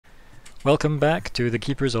Welcome back to the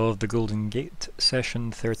Keepers of the Golden Gate,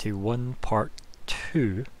 session 31, part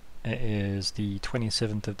 2. It is the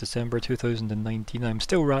 27th of December 2019. I'm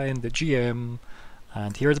still Ryan, the GM,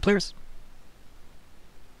 and here are the players.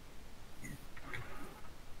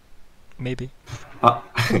 Maybe.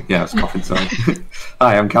 Yeah, it's coughing, sorry.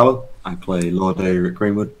 Hi, I'm Callum. I play Lord Aeric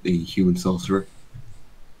Greenwood, the human sorcerer.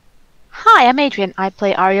 Hi, I'm Adrienne. I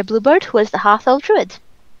play Arya Bluebird, who is the half-elf druid.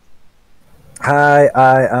 Hi,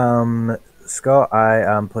 I am Scott. I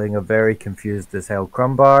am playing a very confused as hell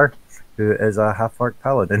Crumbar, who is a half-orc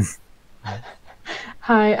paladin.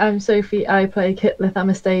 Hi, I'm Sophie. I play Kitlith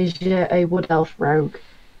Anastasia, a wood elf rogue.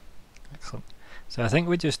 Excellent. So I think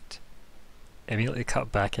we just immediately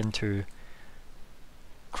cut back into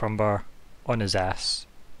Crumbar on his ass,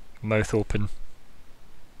 mouth open.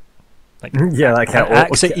 Like, yeah, like an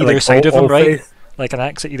axe at either like side of him, right? face. Like an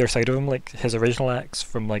axe at either side of him, like his original axe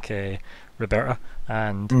from like a Roberta,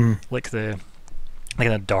 and like a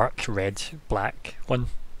dark red black one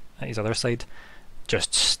at his other side,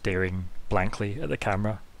 just staring blankly at the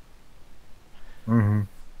camera. So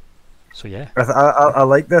yeah, I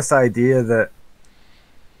like this idea that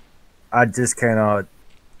I just kind of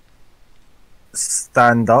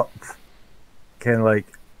stand up, kind of like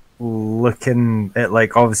looking at,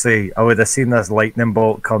 like, obviously I would have seen this lightning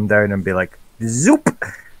bolt come down and be like zoop,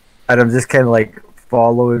 and I'm just kind of like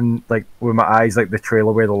following, like with my eyes, like the trail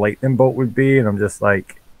of where the lightning bolt would be, and I'm just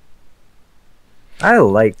like, I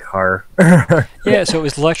like her. yeah. So it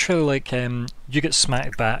was literally like you get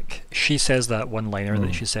smacked back. She says that one-liner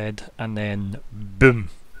that she said, and then boom,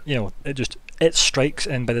 it strikes,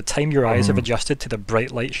 and by the time your eyes have adjusted to the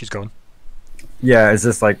bright light, she's gone. Yeah, it's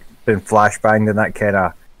just like been flashbanged, and that kind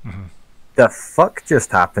of the fuck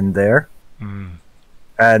just happened there.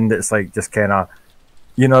 And it's like just kind of,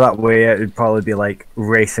 that way it would probably be like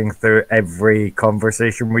racing through every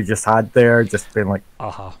conversation we just had there, just being like,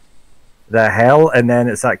 the hell. And then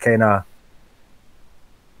it's that kind of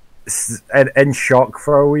in shock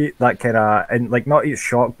for a wee, that kind of, and like not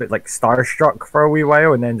shock, but like starstruck for a wee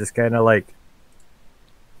while, and then just kind of like,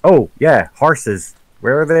 oh yeah, horses,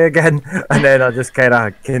 where are they again? And then I'll just kind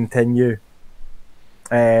of continue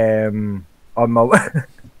on my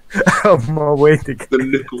on my way to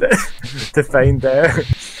find the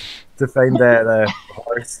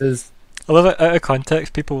horses. I love it. Out of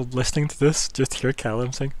context, people listening to this just hear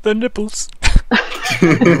Callum saying the nipples. That's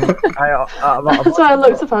why I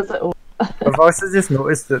looked up. I was like, oh. I've also just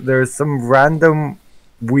noticed that there's some random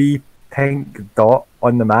wee pink dot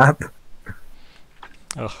on the map.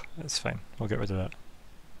 Oh, that's fine. We'll get rid of that.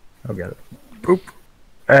 I'll get it. Boop.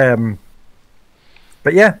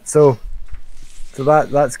 But yeah, so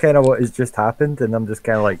that's kind of what has just happened, and I'm just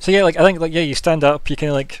kind of like. So yeah, like I think like you stand up, you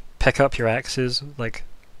can like pick up your axes, like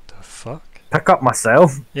the fuck. Pick up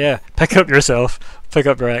myself. Yeah, pick up yourself, pick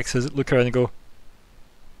up your axes, look around and go,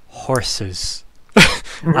 horses.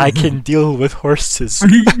 I can deal with horses.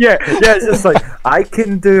 yeah, it's just like, I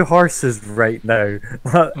can do horses right now.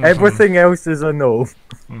 Everything else is a no.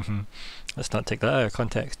 Let's not take that out of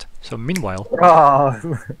context. So meanwhile,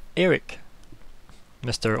 Aeric,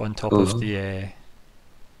 Mr. on top of the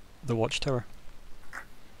watchtower.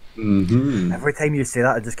 Every time you say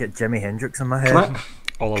that, I just get Jimi Hendrix in my head.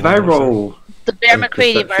 Can I roll The Bear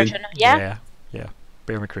McCready version, yeah? Yeah.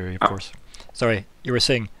 Bear McCreary, of course. Sorry, you were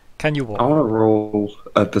saying, can you walk? I want to roll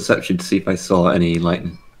a perception to see if I saw any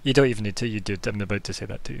lightning. You don't even need to. You did. I'm about to say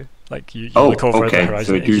that to you. Like you look over the horizon,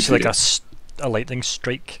 so and you see like a lightning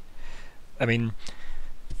strike. I mean,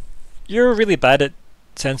 you're really bad at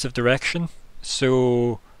sense of direction,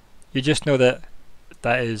 so you just know that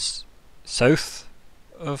is south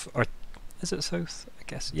of, or is it south? I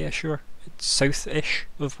guess. Yeah, sure. It's south-ish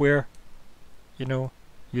of where,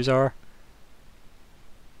 yous are.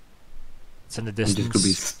 It's in the distance. I'm just gonna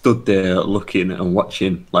be stood there looking and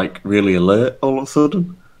watching, like really alert all of a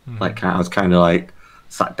sudden. Like I was kind of like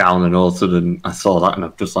sat down, and all of a sudden I saw that, and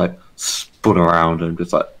I've just like spun around and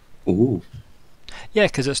just like, ooh. Yeah,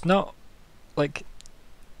 because it's not like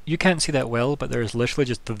you can't see that well, but there is literally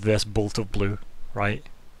just this bolt of blue, right?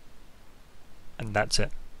 And that's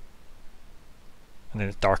it. And then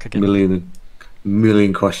it's dark again.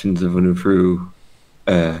 Million questions are running through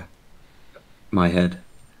my head,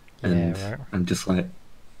 and yeah, right. I'm just like,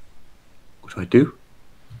 what do I do?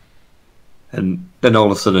 And then all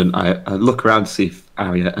of a sudden I look around to see if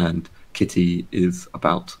Arya and Kitty is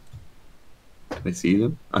about. Can I see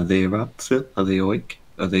them? Are they about still? Are they awake?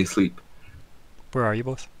 Are they asleep? Where are you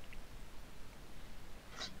both?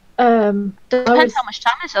 Depends how much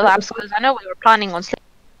time is elapsed, because I know we were planning on sleep.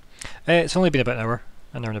 It's only been about an hour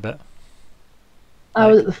and a bit. I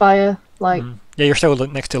was at the fire, like. Yeah, you're still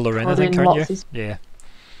next to Lorena, I think, prodding aren't you? lots of- Yeah.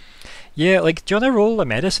 Yeah, like, do you want to roll a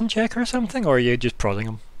medicine check or something, or are you just prodding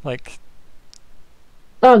him? Like,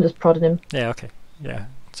 Oh, I'm just prodding him. yeah, okay, yeah.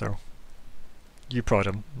 So you prod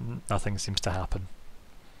him, nothing seems to happen.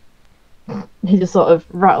 He just sort of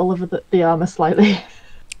rattle over the armor slightly.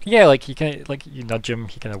 Yeah, like you nudge him,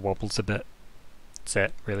 he kind of wobbles a bit. That's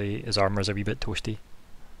it, really. His armor's a wee bit toasty,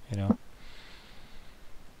 you know.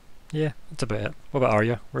 Yeah, that's about it. What about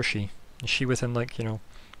Arya? Where's she? Is she within, like, you know,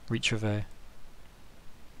 reach of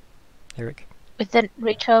Aeric? Within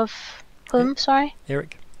reach of whom? Sorry.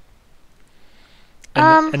 Aeric?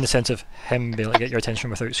 In the sense of him being able to get your attention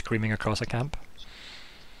without screaming across a camp,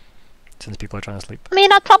 since people are trying to sleep. I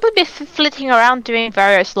mean, I'd probably be flitting around doing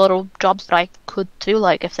various little jobs that I could do,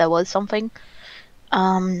 like if there was something.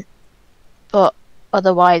 But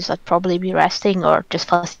otherwise, I'd probably be resting or just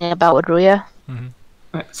fussing about with Ruya.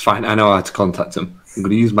 Right, it's fine. I know how to contact him. I'm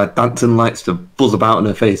going to use my dancing lights to buzz about in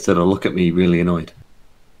her face till they'll look at me really annoyed.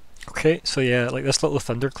 Okay, so yeah, like this little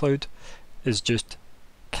thundercloud is just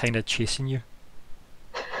kind of chasing you.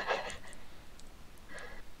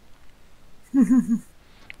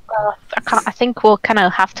 Well, I think we'll kind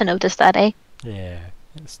of have to notice that, eh? Yeah,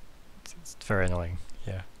 it's very annoying.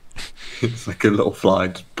 Yeah. It's like a little fly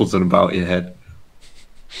just buzzing about your head.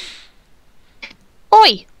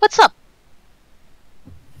 Oi, what's up?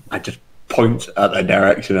 I just point at the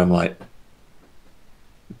direction. I'm like,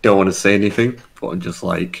 don't want to say anything, but I'm just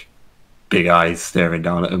like, big eyes staring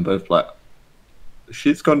down at them both, like,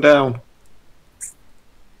 shit's gone down.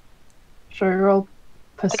 Sure, roll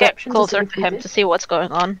I get perception. closer see if to he him did. to see what's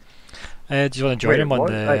going on. Do you want to join Wait, him on what?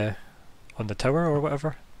 the tower or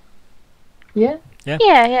whatever? Yeah.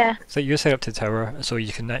 Yeah. So you set up to the tower, so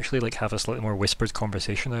you can actually like have a slightly more whispered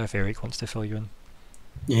conversation now if Aeric wants to fill you in.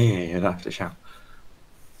 Yeah, I'd have to shout.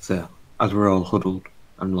 So, as we're all huddled,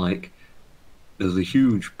 I'm like, there's a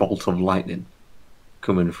huge bolt of lightning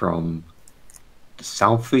coming from the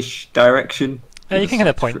southish direction. Yeah, you can kind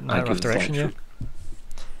of point in I that give rough a direction, yeah. slight shrug.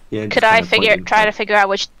 Yeah, Could just I kinda pointing. try to figure out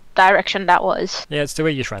which direction that was? Yeah, it's the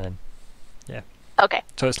way you ran in. Okay.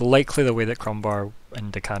 So it's likely the way that Crumbar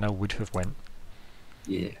and Decana would have went.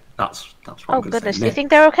 Yeah, that's what Oh I'm gonna goodness, say do you next. think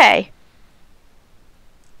they're okay?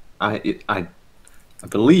 I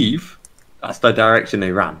believe that's the direction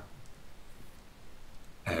they ran.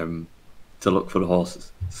 To look for the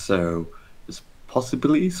horses. So there's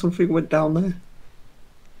possibly something went down there.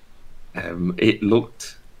 It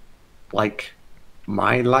looked like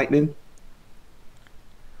my lightning.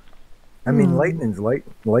 I mean, lightning's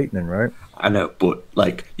lightning, right? I know, but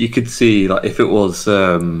like you could see, like if it was,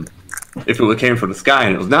 if it came from the sky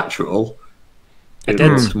and it was natural, It it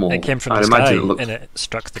did. looked more. It came from I'd the sky imagine it looked, and it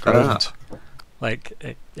struck the ground. Like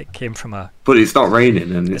it came from a. but it's not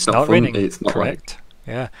raining and It's not raining. It's not correct.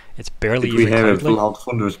 Yeah, it's like. barely Did we even hear a cloudly. loud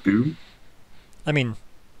thunderous boom? I mean,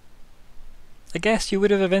 I guess you would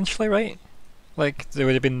have eventually, right? Like there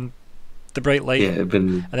would have been the bright light, Yeah, it'd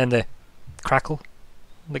been. and then the crackle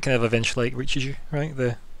that kind of eventually like, reaches you, right?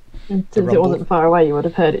 And since it rumble. wasn't far away, you would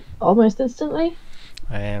have heard it almost instantly.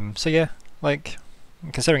 So yeah, like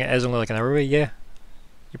considering it is only like an hour away, yeah,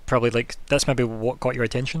 you probably like that's maybe what got your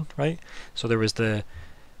attention, right? So there was the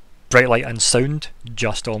bright light and sound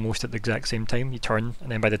just almost at the exact same time. You turn, and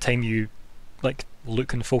then by the time you like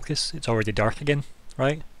look and focus, it's already dark again,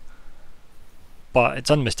 right? But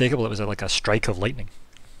it's unmistakable. It was like a strike of lightning.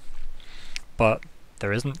 But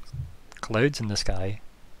there isn't clouds in the sky,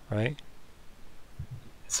 right?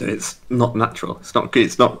 So it's not natural. It's not.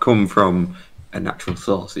 It's not come from a natural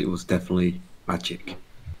source. It was definitely magic.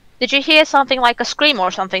 Did you hear something like a scream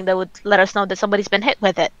or something that would let us know that somebody's been hit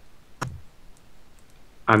with it?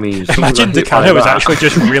 I mean, Imagine the Decana was actually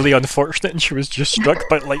just really unfortunate and she was just struck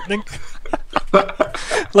by lightning.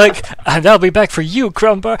 Like, and I'll be back for you,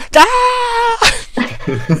 Crumbar. Ah!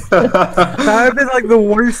 That would be like the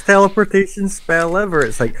worst teleportation spell ever.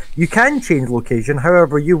 It's like, you can change location,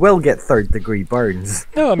 however, you will get third degree burns.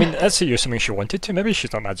 No, I mean, that's assuming she wanted to. Maybe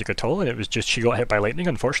she's not magic at all, and it was just she got hit by lightning,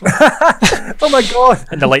 unfortunately. Oh my god!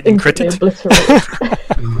 And the lightning Instantly critted.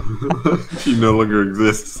 obliterated. She no longer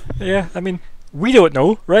exists. Yeah, I mean, we don't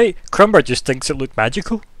know, right? Crumbar just thinks it looked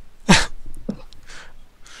magical.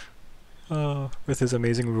 Oh, with his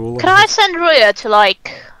amazing roll. Can I send Ruya to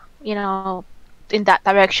like, you know, in that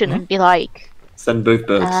direction and be like, Send both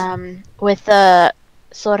birds. with a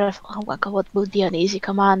sort of, oh my god, what would be an easy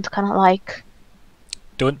command? Kind of like,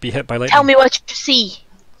 Don't be hit by lightning. tell me what you see.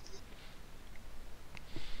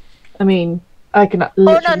 I mean, I can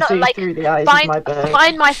literally Oh no, see like through the eyes find of my bird.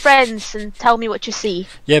 find my friends and tell me what you see.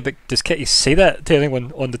 Yeah, but does Kitty say that to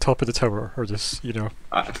anyone on the top of the tower, or just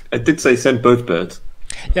I did say send both birds.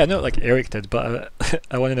 Yeah, no, like Aeric did, but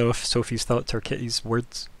I want to know if Sophie's thoughts are Kitty's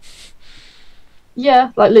words.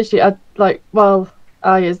 Yeah, like literally, while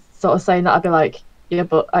Arya's sort of saying that, I'd be like, yeah,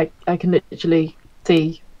 but I can literally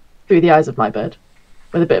see through the eyes of my bird,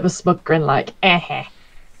 with a bit of a smug grin, like, eh.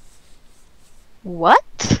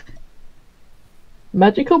 What?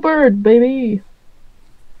 Magical bird, baby.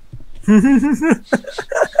 And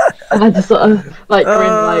I just sort of like grin,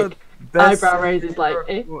 like eyebrow raises, like,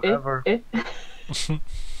 whatever.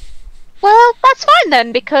 Well, that's fine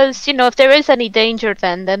then, because if there is any danger,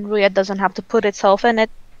 then Rhea doesn't have to put itself in it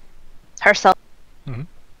herself.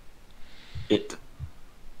 It.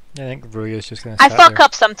 Yeah, I think Ruya's just gonna. I fuck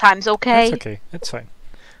up sometimes, okay? That's okay. It's fine.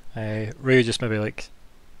 Ruya just maybe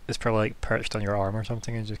is probably perched on your arm or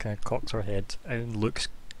something and just kind of cocks her head and looks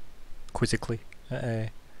quizzically at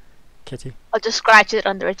Kitty. I'll just scratch it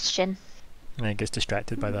under its chin. And then it gets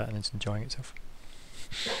distracted by that and it's enjoying itself.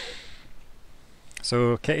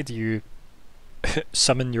 So, Kitty, do you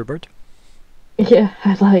summon your bird? Yeah,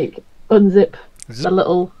 I unzip Zip. the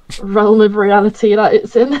little realm of reality that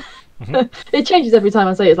it's in. It changes every time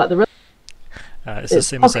I say it. It's like the it's the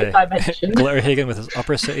same as pocket dimension. Glitterhagen with its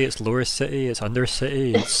upper city, its lower city, its under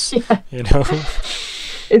city. It's Yeah.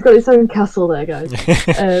 It's got its own castle there, guys.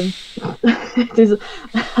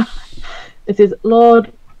 It is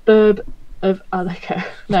Lord Burb of Alico.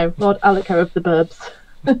 No, Lord Alico of the Burbs.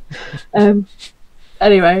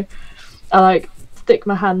 Anyway, I stick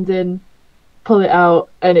my hand in, pull it out,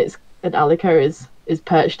 and Alico is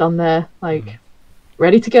perched on there,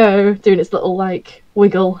 ready to go, doing its little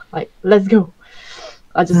wiggle, let's go.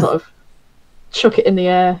 I just sort of chuck it in the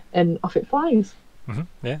air and off it flies.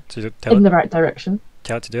 Yeah, so you tell In it, the right direction.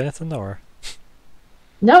 tell it to do anything, or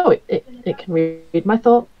No, it can read my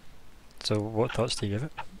thought. so what thoughts do you give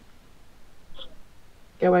it?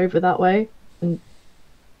 Go over that way.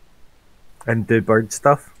 And do bird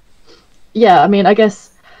stuff. Yeah, I mean, I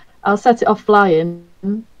guess I'll set it off flying,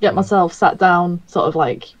 get myself sat down, sort of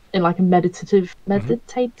in a meditative, Yeah,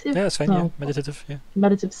 that's fine. Yeah, meditative. Yeah.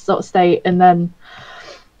 meditative sort of state, and then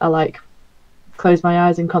I close my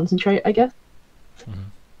eyes and concentrate, I guess.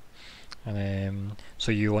 And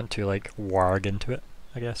so you want to warg into it,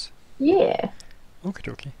 I guess. Yeah.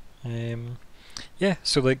 Okay. Yeah.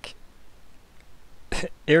 So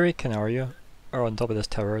Aeric and Arya are on top of this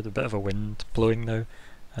tower. There's a bit of a wind blowing now,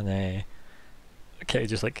 and Kitty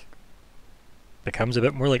just becomes a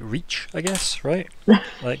bit more like Reach, I guess, right? Yeah,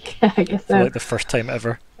 I guess so. For the first time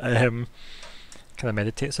ever. Kind of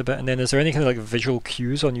meditates a bit, and then is there any kind of visual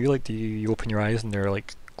cues on you? Do you open your eyes and they're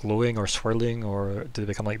glowing or swirling, or do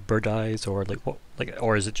they become bird eyes, or what?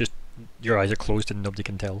 Or is it just your eyes are closed and nobody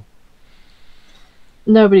can tell?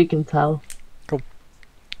 Nobody can tell. Cool.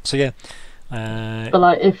 So yeah.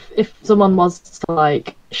 But if someone was to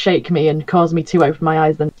shake me and cause me to open my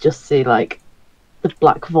eyes, then just see the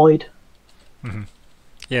black void.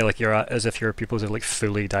 Yeah, you're as if your pupils are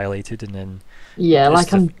fully dilated, and then yeah,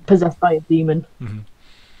 I'm possessed by a demon.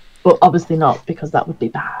 But obviously not, because that would be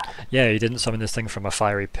bad. Yeah, you didn't summon this thing from a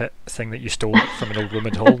fiery pit thing that you stole from an old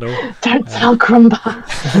woman's hall, no? Don't tell Crumbar.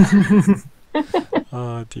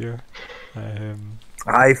 Oh dear.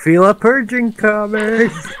 I feel a purging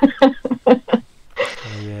coming.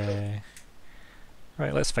 Yeah.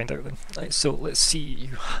 Right, let's find out then. Right, so let's see.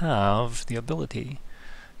 You have the ability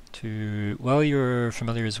to, while your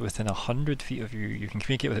familiar is within 100 feet of you, you can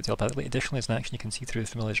communicate with it telepathically. Additionally, as an action, you can see through the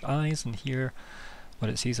familiar's eyes and hear what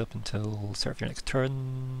it sees up until start of your next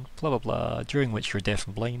turn. Blah blah blah. During which you're deaf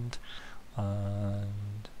and blind.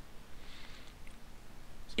 And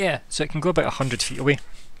yeah, so it can go about 100 feet away.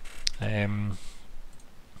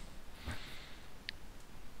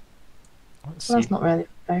 Let's see. That's not really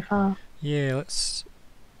very far. Yeah, let's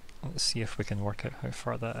see if we can work out how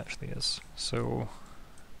far that actually is. So,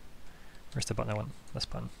 where's the button I want? This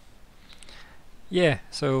button. Yeah,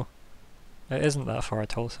 so it isn't that far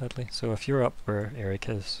at all, sadly. So if you're up where Aeric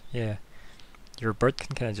is, yeah, your bird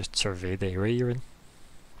can kind of just survey the area you're in.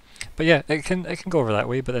 But yeah, it can go over that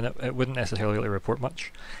way, but then it wouldn't necessarily report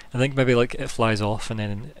much. I think maybe it flies off and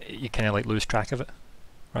then you kind of lose track of it,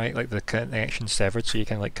 right? The connection's severed, so you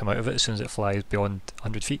can come out of it as soon as it flies beyond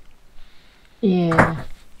 100 feet. Yeah.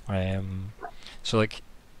 So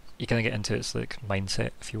you kind of get into its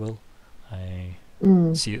mindset, if you will. I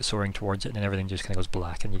see it soaring towards it, and then everything just kind of goes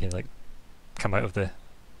black, and you can come out of the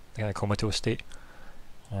kind of comatose state.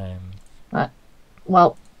 Right.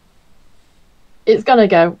 Well, it's gonna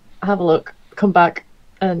go. Have a look. Come back,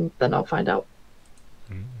 and then I'll find out.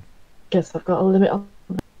 guess I've got a limit on.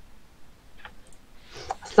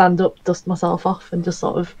 Stand up, dust myself off, and just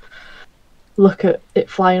sort of look at it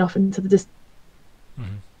flying off into the distance.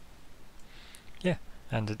 Mm-hmm. Yeah,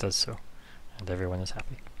 and it does so, and everyone is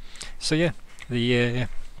happy. So yeah, the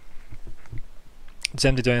does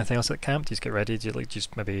anybody do anything else at camp? Do you just get ready? Do you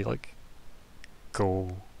just maybe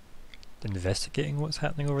go investigating what's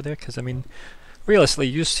happening over there? Because I mean, realistically,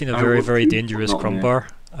 you've seen a very dangerous Crumbar.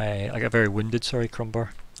 I got very wounded. Sorry,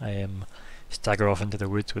 Crumbar. I stagger off into the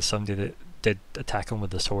woods with somebody that did attack him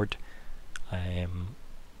with the sword.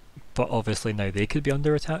 But obviously now they could be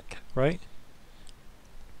under attack, right?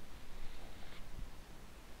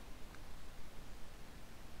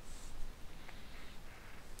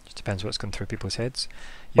 Just depends what's going through people's heads.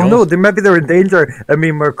 No, maybe they're in danger. I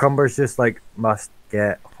mean, where Crumbar's just like, must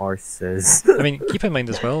get horses. I mean, keep in mind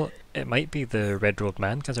as well, it might be the Red Road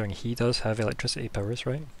Man, considering he does have electricity powers,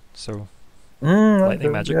 right? So,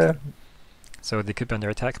 lightning magic. Yeah. So they could be under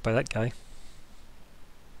attack by that guy.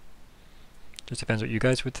 Just depends what you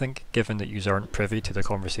guys would think, given that you aren't privy to the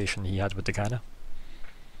conversation he had with the Ghana.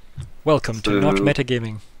 Welcome to not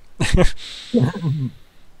metagaming.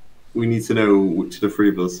 We need to know which of the three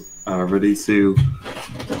of us are ready to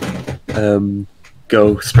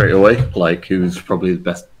go straight away. Like, who's probably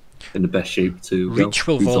in the best shape to Reach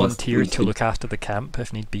go. will volunteer to look after the camp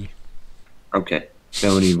if need be. Okay.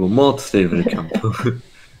 Now we need one more to stay with the camp.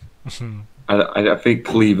 I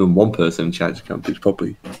think leaving one person in charge of camp is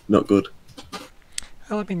probably not good.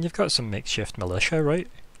 Well, I mean, you've got some makeshift militia, right?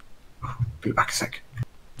 Be back a sec.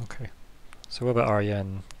 Okay. So what about Arya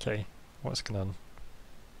and Kay? What's going on?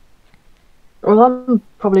 Well, I'm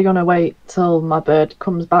probably going to wait till my bird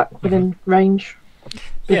comes back within range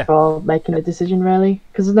before making a decision, really,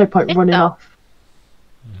 because there's no point running off.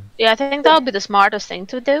 Yeah, I think that would be the smartest thing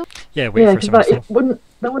to do. Yeah, wait for someone.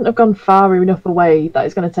 They wouldn't have gone far enough away that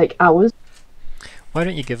it's going to take hours. Why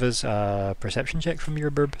don't you give us a perception check from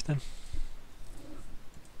your burb then?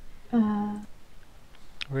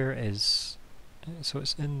 Where is... So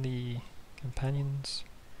it's in the companions.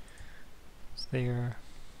 It's there.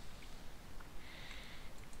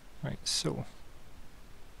 Right, so...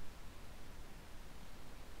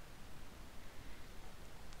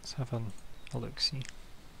 Let's have a look-see.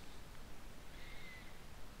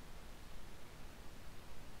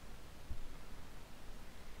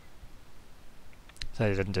 So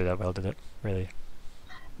it didn't do that well, did it? Really?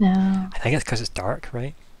 No. I think it's because it's dark,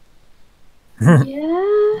 right?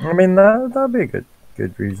 Yeah. I mean, that'd be a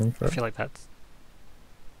good reason for it. I feel like that's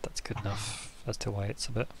good enough as to why it's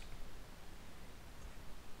a bit...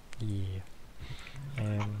 Yeah.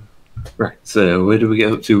 Right, so where do we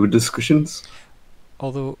get up to with discussions?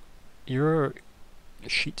 Although, your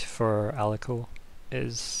sheet for Alico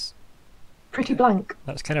is... Pretty blank.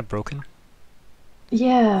 That's kind of broken.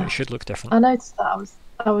 Yeah. It should look different. I noticed that.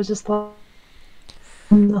 I was just like...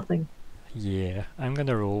 Nothing. Yeah, I'm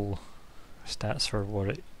gonna roll stats for what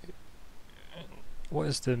it... What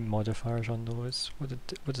is the modifiers on those? What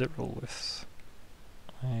does it roll with?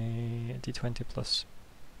 D20 plus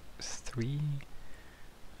 3,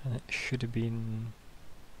 and it should have been...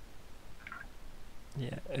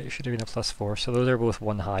 Yeah, it should have been a plus 4, so those are both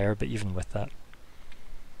 1 higher, but even with that...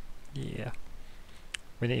 Yeah.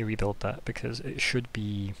 We need to rebuild that, because it should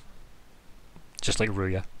be... Just like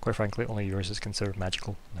Ruya, quite frankly, only yours is considered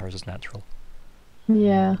magical, and hers is natural.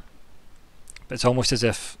 Yeah. But it's almost as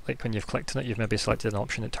if, like, when you've clicked on it, you've maybe selected an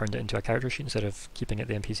option that turned it into a character sheet instead of keeping it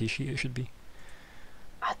the NPC sheet it should be.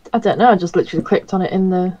 I don't know, I just literally clicked on it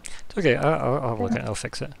in the... It's okay, I'll have a look at it, I'll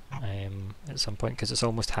fix it at some point, because it's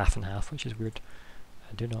almost half and half, which is weird.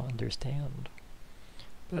 I do not understand.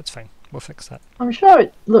 But that's fine, we'll fix that. I'm sure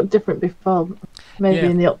it looked different before. Maybe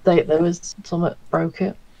Yeah. in the update there was something that broke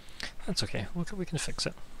it. That's okay, we can fix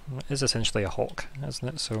it. It is essentially a hawk, isn't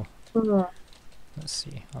it? So, let's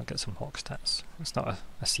see, I'll get some hawk stats. It's not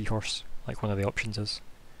a seahorse, like one of the options is.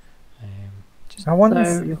 I want So,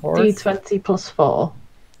 to see horse. D20 plus 4.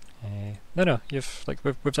 No,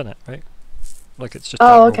 we've done it, right? Like it's just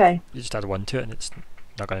Oh, that okay. you just add 1 to it and it's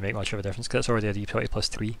not going to make much of a difference because it's already a d20 plus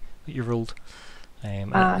 3 that you rolled.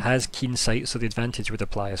 And it has keen sight, so the advantage would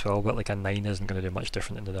apply as well, but like a 9 isn't going to do much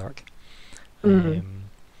different in the dark. Right,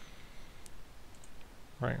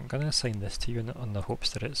 I'm going to assign this to you on the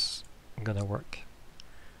hopes that it's going to work.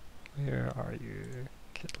 Where are you,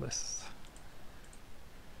 Kitlith?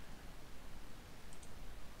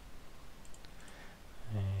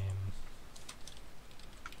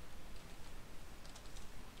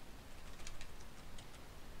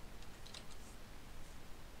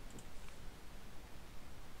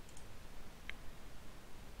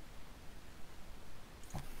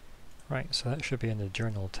 Right, so that should be in the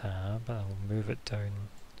journal tab. I'll move it down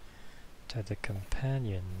to the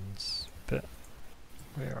companions. But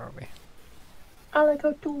where are we? Alec,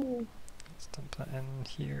 go too. Let's dump that in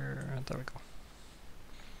here. There we go.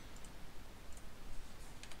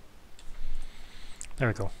 There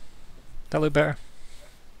we go. That look better?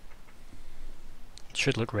 It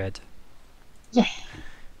should look red. Yeah.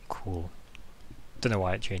 Cool. Don't know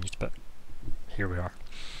why it changed, but here we are.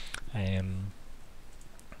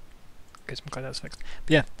 Guess I'm glad that's fixed.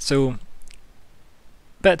 But yeah, so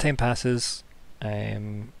bit of time passes.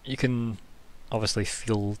 You can obviously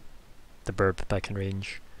feel the burb back in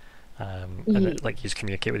range, and it, like, you just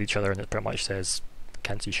communicate with each other, and it pretty much says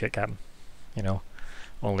can't see shit, Captain. You know,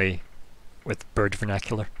 only with bird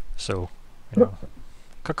vernacular. So, you know,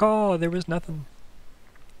 caw, there was nothing.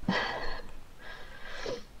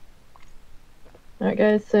 Alright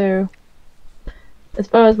guys, so as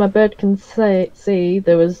far as my bird can see,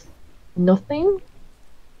 there was nothing.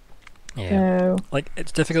 Yeah. So, Like,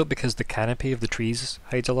 it's difficult because the canopy of the trees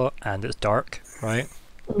hides a lot, and it's dark, right?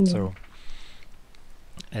 So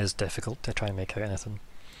it is difficult to try and make out anything.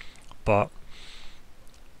 But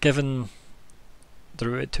given the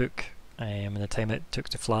route it took, and the time it took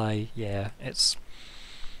to fly, yeah, it's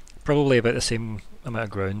probably about the same amount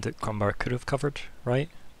of ground that Crumbar could have covered, right?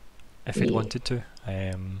 If he'd wanted to.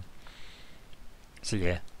 So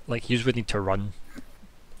yeah, like, you would need to run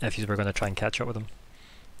if you were going to try and catch up with him.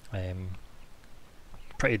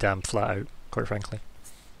 Pretty damn flat out, quite frankly.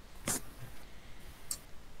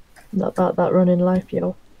 not about that run in life,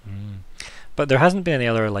 yo. But there hasn't been any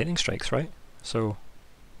other lightning strikes, right? So,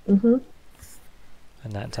 in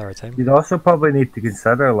that entire time. You'd also probably need to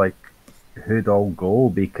consider, like, who'd all go,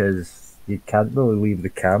 because you can't really leave the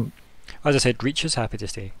camp. As I said, Reach is happy to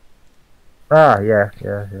stay. Yeah.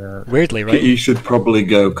 Weirdly, right? You should probably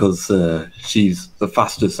go because she's the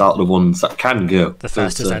fastest out of the ones that can go. The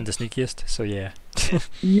fastest and the sneakiest, so yeah.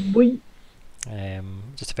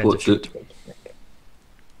 Just depends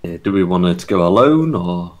if do we want her to go alone,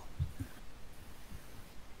 or...?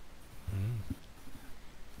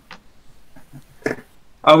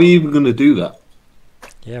 How are we even going to do that?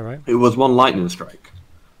 Yeah, right. It was one lightning strike.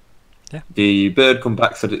 Yeah. The bird come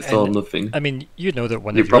back, said it saw nothing. I mean, you'd know that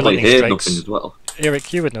one You of your probably lightning heard strikes... nothing as well.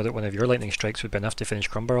 Aeric, you would know that one of your lightning strikes would be enough to finish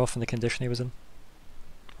Crumbar off in the condition he was in.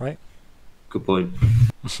 Right? Good point.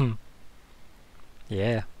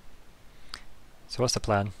 Yeah. So what's the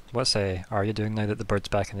plan? What's Arya doing now that the bird's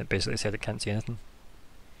back and it basically said it can't see anything?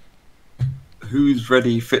 Who's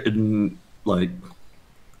ready, fit, and, like,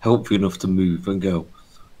 healthy enough to move and go?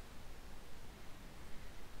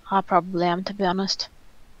 I probably am, to be honest.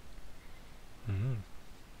 I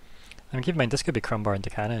mean, keep in mind, this could be Crumbar and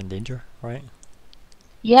Dakana in danger, right?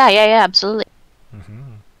 Yeah, absolutely.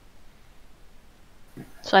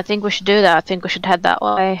 So I think we should do that. I think we should head that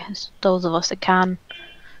way, those of us that can,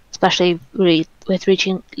 especially with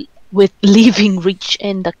leaving Reach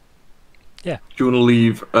in the... Do you want to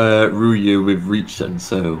leave Ruya with Reach then,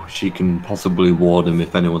 so she can possibly ward him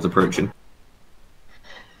if anyone's approaching?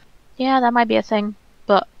 Yeah, that might be a thing,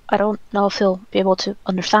 but I don't know if he'll be able to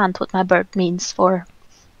understand what my bird means for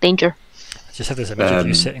danger. I just have this image of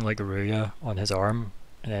you sitting like Arya on his arm,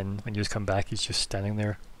 and then when you come back, he's just standing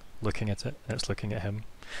there looking at it, and it's looking at him.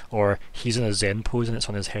 Or he's in a Zen pose and it's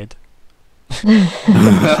on his head.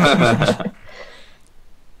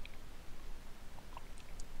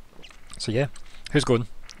 So yeah, who's going?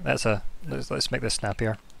 Let's make this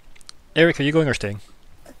snappier. Aeric, are you going or staying?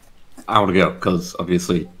 I want to go, because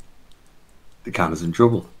obviously the can is in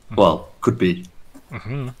trouble. Well, could be.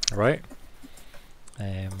 Right.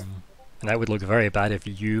 And that would look very bad if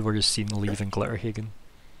you were seen leaving Glitterhagen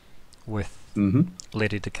with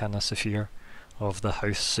Lady Dakana Saphir of the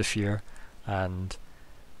House Saphir, and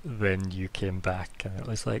then you came back and it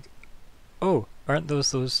was like, oh, aren't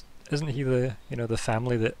those isn't he the the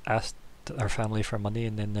family that asked our family for money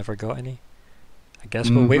and then never got any? I guess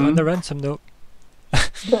we'll wait on the ransom note.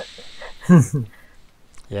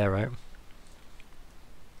 Yeah, right.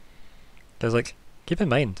 There's like, keep in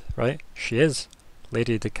mind, right? She is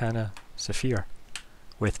Lady Dakana Saphir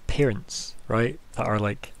with parents, right? That are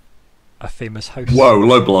like a famous house. Whoa,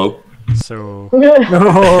 low blow. So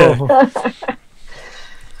No.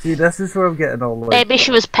 See, this is where I'm getting all like... Maybe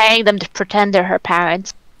she was paying them to pretend they're her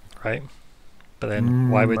parents. right. But then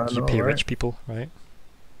why would I you know, pay right? rich people, right?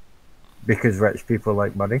 Because rich people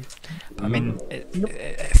like money. I mean,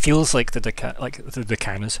 it feels like the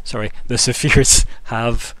Dakanas, sorry, the Saphirs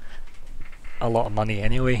have a lot of money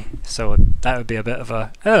anyway, so that would be a bit of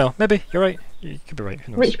a, I don't know, maybe, you're right, you could be right,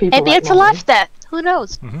 who knows. Rich people. Maybe like it's a money. life debt. Who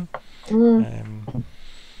knows?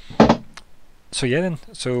 So yeah then.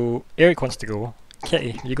 So Aeric wants to go.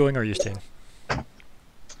 Kitty, you going or are you staying?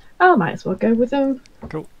 I might as well go with him.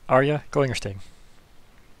 Cool. Arya, going or staying?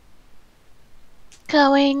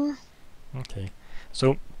 Going. Okay.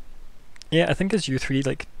 So yeah, I think as you three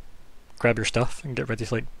like grab your stuff and get ready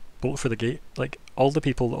to like bolt for the gate, like all the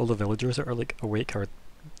people, all the villagers that are like awake are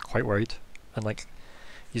quite worried, and like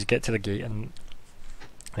you get to the gate and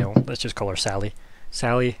let's just call her Sally.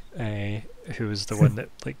 Sally, who was the one that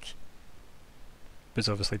like was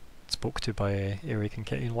obviously spoke to by Aeric and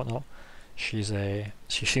Kitty and whatnot. She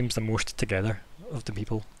seems the most together of the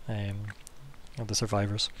people, of the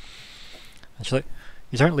survivors. And she's like,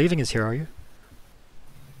 "You aren't leaving us here, are you?"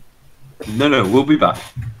 No, we'll be back.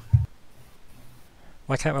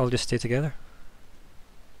 Why can't we all just stay together?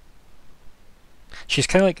 She's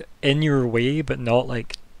kind of like in your way, but not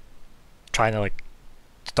like trying to like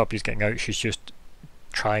stop you getting out. She's just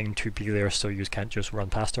trying to be there so you can't just run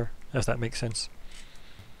past her, if that makes sense.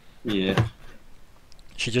 Yeah.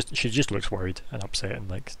 She just looks worried and upset and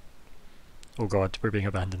like, oh god, we're being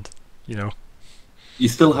abandoned, you know. You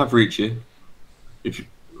still have reach here.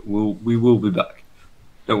 We will be back.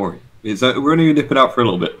 Don't worry. We're only nipping out for a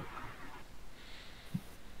little bit.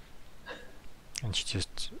 And she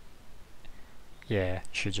just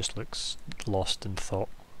looks lost in thought.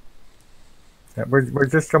 Yeah, we're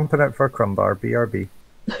just jumping out for Crumbar, BRB.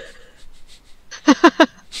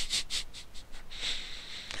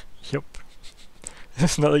 Yep.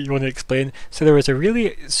 It's not that you want to explain. So there was a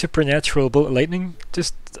really supernatural bolt of lightning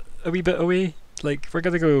just a wee bit away. Like, we're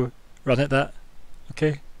gonna go run at that,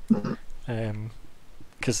 okay?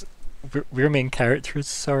 Because we're main characters.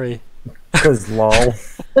 Sorry. Because lol.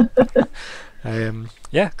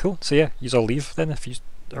 Yeah, cool. So yeah, yous all leave then if you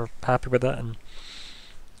are happy with that, and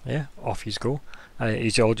yeah, off yous go.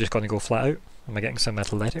 Is you all just gonna go flat out? Am I getting some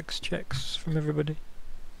athletics checks from everybody?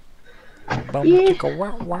 Yeah.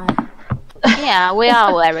 Wow, wow. Yeah, we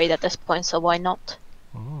are worried at this point, so why not?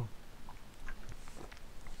 Oh.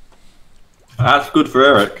 That's good for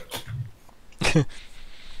Eric.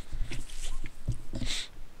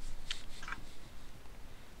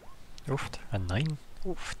 Oofed. A 9.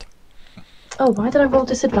 Oofed. Oh, why did I roll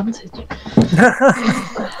disadvantage?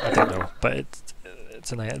 I don't know, but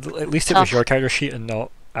it's a 9. At least it was Tough. your character sheet and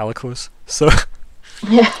not Alico's. So.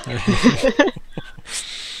 Yeah.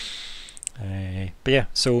 But yeah,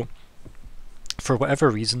 so for whatever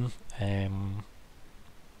reason,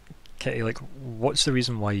 Kitty, like, what's the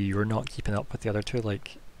reason why you're not keeping up with the other two?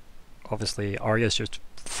 Like, obviously Arya's just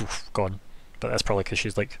gone, but that's probably because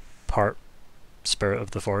she's like part spirit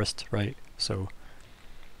of the forest, right? So.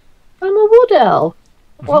 I'm a wood elf.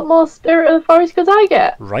 What more spirit of the forest could I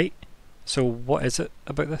get? Right. So what is it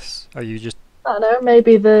about this? Are you just? I don't know,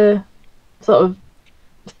 maybe the sort of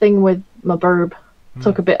thing with my burb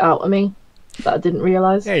took a bit out of me that I didn't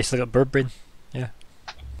realise. Yeah, you still got bird brain. Yeah.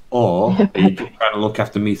 Or are you just trying to look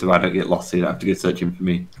after me so I don't get lost, so you don't have to go searching for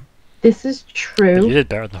me? This is But true. you did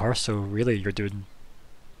better than her, so really you're doing.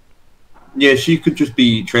 Yeah, she could just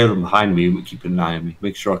be trailing behind me and keeping an eye on me.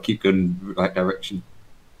 Make sure I keep going the right direction.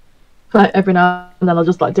 Like every now and then I'll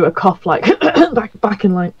just like do a cough like back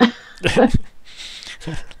in line. Left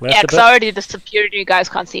Yeah, a because bit. I already disappeared and you guys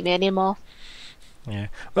can't see me anymore. Yeah.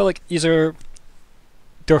 Well, like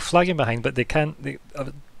they're flagging behind, but they can't.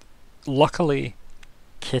 Luckily,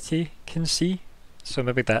 Kitty can see, so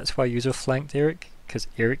maybe that's why you've flanked Aeric, because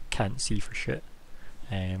Aeric can't see for shit.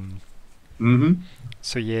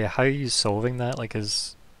 So yeah, how are you solving that? Like,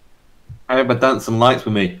 I have my dancing lights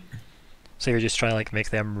with me. so you're just trying to like make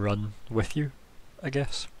them run with you, I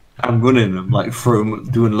guess. I'm running, I'm like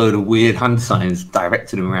doing a load of weird hand signs,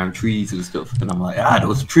 directing them around trees and stuff. And I'm like, there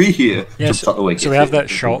was a tree here. Yeah, Jumps out the way, so we gets have it, that and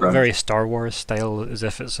shot, runs. very Star Wars style, as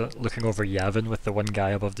if it's looking over Yavin with the one guy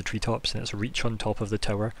above the treetops, and it's Reach on top of the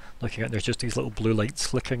tower, looking at. There's just these little blue lights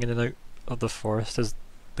flickering in and out of the forest as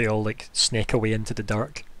they all like snake away into the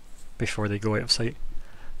dark before they go out of sight.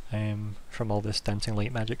 From all this dancing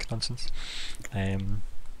light magic nonsense.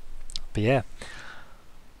 But yeah.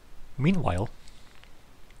 Meanwhile,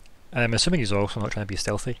 I'm assuming he's also not trying to be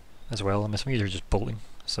stealthy as well. I'm assuming you're just bolting,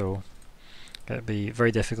 so it'd be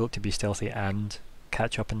very difficult to be stealthy and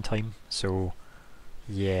catch up in time. So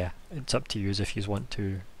yeah, it's up to you if you want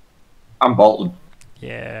to. I'm bolting.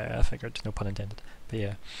 Yeah, I figured, no pun intended. But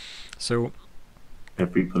yeah, so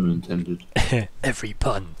Every pun intended. every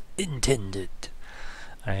pun intended.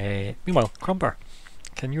 Meanwhile, Crumbar,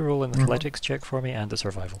 can you roll an athletics check for me and a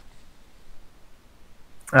survival?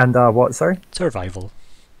 And what? Sorry. Survival.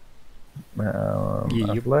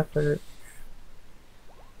 Yep. Athletics.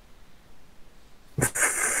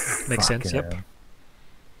 Makes sense. Fucking Yep. hell.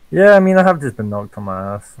 Yeah, I mean, I have just been knocked on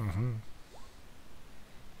my ass.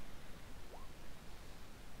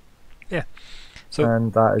 So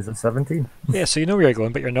and that is a 17. yeah, so you know where you're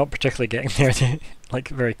going, but you're not particularly getting there like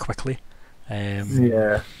very quickly.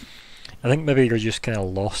 Yeah. I think maybe you're just kind of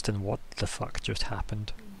lost in what the fuck just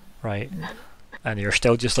happened, right? And you're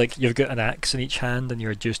still just like, you've got an axe in each hand and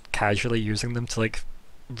you're just casually using them to like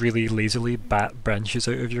really lazily bat branches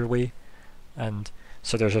out of your way. And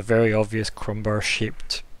so there's a very obvious crumbar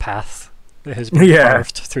shaped path that has been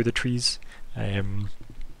carved through the trees. But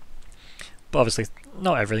obviously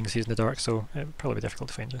not everything sees in the dark, so it'd probably be difficult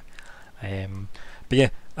to find you. But yeah,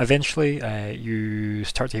 eventually you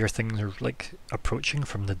start to hear things like approaching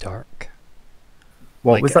from the dark.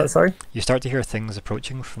 What Like, was that, sorry? You start to hear things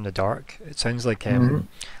approaching from the dark. It sounds like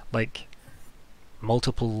like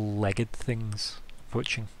multiple-legged things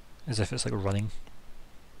approaching, as if it's like running.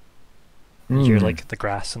 You hear like the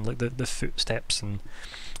grass and like the footsteps and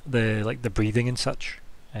the like the breathing and such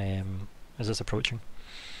as it's approaching.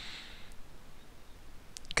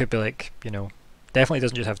 Could be like, you know, definitely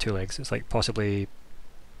doesn't just have 2 legs. It's like possibly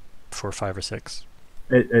 4, 5, or 6.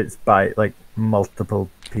 It's by like multiple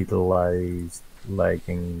peopleized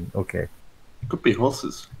legging. Okay. Could be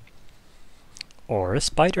horses. Or a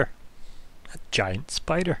spider. A giant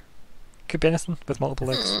spider. Could be anything with multiple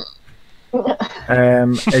legs.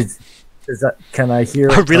 Is that? Can I hear?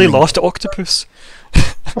 A really lost octopus.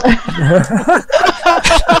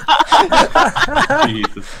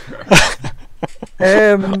 Jesus Christ.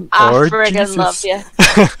 I Or friggin' love Jesus.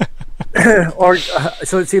 you. Or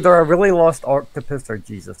so it's either a really lost octopus or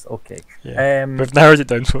Jesus. Okay. Yeah. We've narrowed it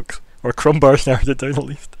down, folks. Or Crumbar's narrowed it down at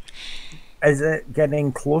least. Is it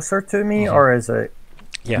getting closer to me, or is it?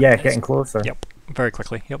 Yeah. Getting closer. Yep. Very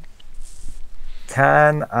quickly. Yep.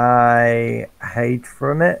 Can I hide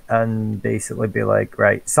from it and basically be like,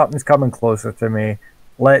 right, something's coming closer to me.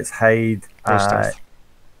 Let's hide. Stealth.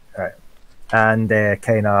 Right. And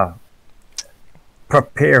kind of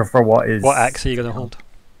prepare for what is. What axe are you going to hold?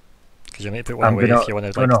 Because you might put one I'm away gonna, if you want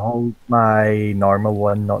to. gonna Like, hold my normal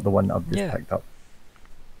one, not the one that I've just picked up.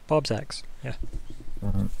 Bob's axe. Yeah.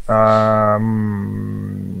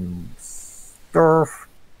 Surf.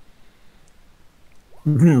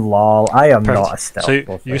 Lol, I am Perfect. not a stealth.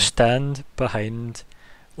 So you stand behind,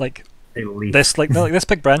 like leaf. this, like no, like this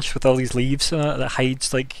big branch with all these leaves on it that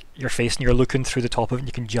hides like your face, and you're looking through the top of it, and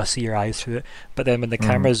you can just see your eyes through it. But then when the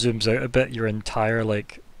camera zooms out a bit, your entire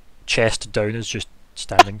like chest down is just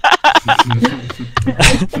standing.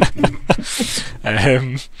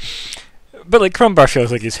 But like Crumbar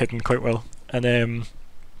feels like he's hidden quite well, and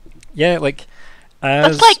yeah, like.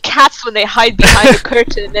 That's like cats when they hide behind the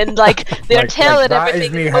curtain and like their tail and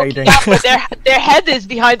everything is poking out, but their head is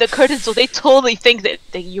behind the curtain, so they totally think that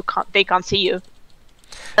they can't see you,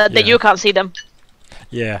 that you can't see them.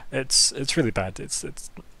 Yeah, it's really bad.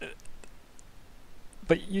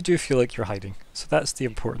 But you do feel like you're hiding, so that's the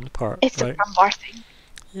important part. It's right? a Crumbar thing.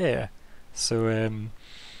 Yeah. So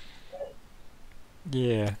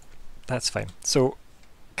yeah, that's fine. So.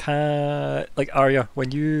 Like Arya, when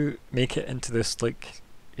you make it into this like,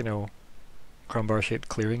 you know, crumbar shaped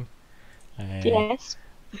clearing, yes,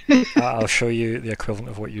 I'll show you the equivalent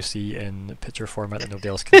of what you see in picture format that nobody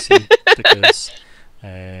else can see because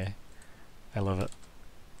I love it.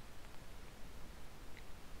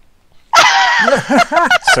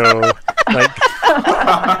 So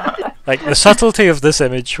like the subtlety of this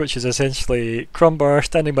image, which is essentially Crumbar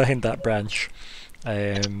standing behind that branch.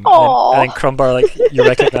 And then Crumbar, like you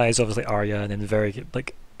recognise obviously Arya, and then very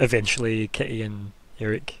like eventually Kitty and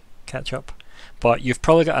Aeric catch up. But you've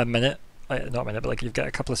probably got a minute, not a minute, but like you've got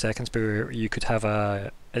a couple of seconds where you could have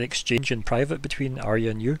an exchange in private between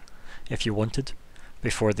Arya and you, if you wanted,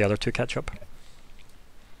 before the other two catch up.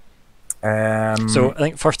 So I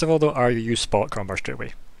think first of all though, Arya, you spot Crumbar straight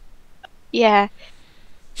away. Yeah.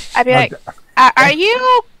 I'd be like, are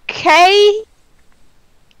you okay?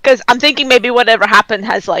 Because I'm thinking maybe whatever happened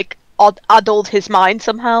has like addled his mind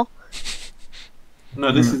somehow.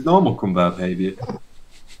 No, this is normal Crumbar behaviour.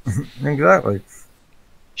 Exactly.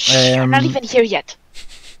 Shh, you're not even here yet.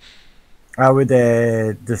 I would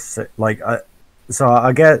just like so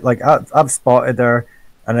I get like I've spotted her,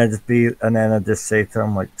 and I just say to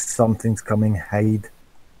him like, something's coming, hide.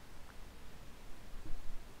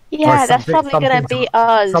 Yeah, that's probably gonna be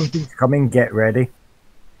us. Something's coming, get ready.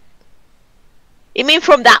 You mean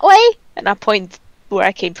from that way? And I point where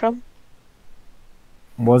I came from.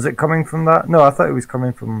 Was it coming from that? No, I thought it was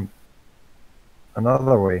coming from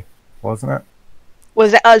another way, wasn't it?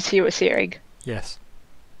 Was it us he was hearing? Yes.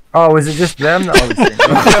 Oh, was it just them that I was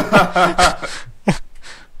saying?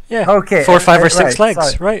 Yeah. Okay. 4, 5, or 6 right,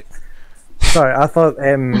 legs, sorry. right? Sorry, I thought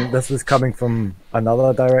this was coming from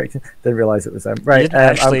another direction. Didn't realise it was them. Right.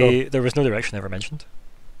 Actually, there was no direction ever mentioned.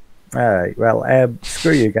 Alright, well,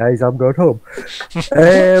 screw you guys, I'm going home.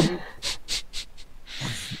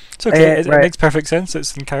 It's okay. It right. makes perfect sense.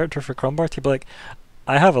 It's in character for Crumbar to be like,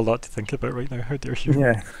 I have a lot to think about right now. How dare you?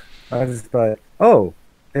 Yeah. I was just like, oh,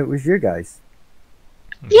 it was you guys.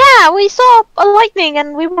 Yeah, we saw a lightning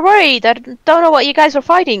and we were worried. I don't know what you guys were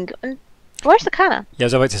fighting. And where's the canna? Yeah, I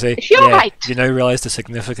was about to say. Is she Yeah, alright? you now realise the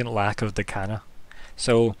significant lack of the canna.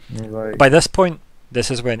 So Like, by this point,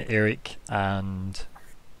 this is when Aeric and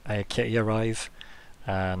Kitty arrive,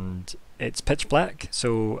 and it's pitch black.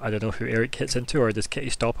 So I don't know who Aeric hits into, or does Kitty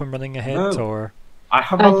stop him running ahead, No. or I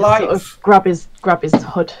have I a just light. sort of grab his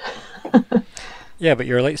hood. yeah, but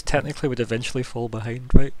your lights technically would eventually fall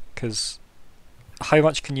behind, right? Because how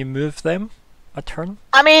much can you move them a turn?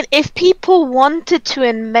 I mean, if people wanted to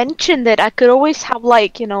and mentioned it, I could always have,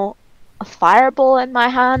 like, a fireball in my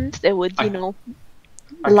hand that would, I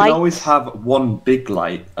light. can always have one big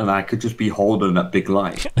light, and I could just be holding that big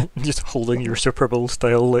light. Just holding your Super Bowl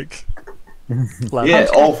style like. Lamp. Yeah,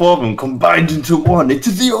 all four of them combined into one. It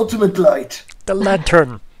is the ultimate light. The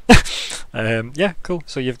lantern. Yeah, cool.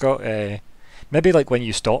 So you've got maybe like when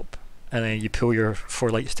you stop and then you pull your 4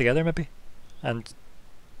 lights together, maybe, and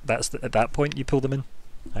that's at that point you pull them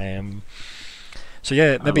in. So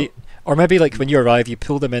yeah, maybe, or maybe like when you arrive, you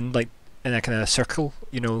pull them in like in a kind of circle,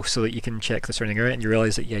 so that you can check the surrounding area, and you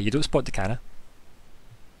realise that you don't spot the canna.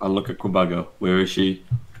 I look at Crumbar. Where is she?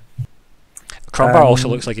 Crumbar also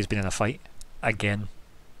looks like he's been in a fight again.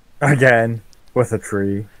 again, with a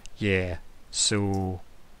tree. Yeah. So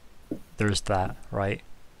there's that, right?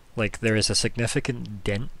 Like there is a significant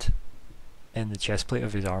dent in the chest plate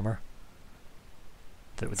of his armor.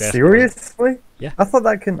 That would definitely. Seriously? Yeah. I thought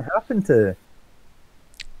that couldn't happen to.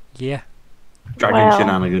 Yeah. Dragon Well.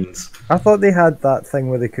 shenanigans. I thought they had that thing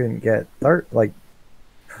where they couldn't get dirt. Like,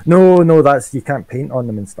 no, that's you can't paint on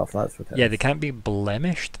them and stuff. That's what it Yeah, is. they can't be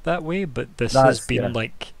blemished that way, but this That's- has been yeah.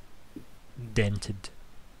 like dented.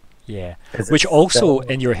 Yeah. 'Cause Which it's also still-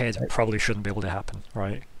 in your head probably shouldn't be able to happen,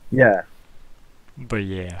 right? Yeah. But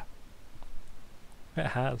yeah. It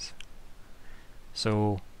has.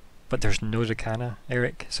 So but there's no Zakana,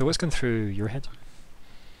 Aeric. So what's going through your head?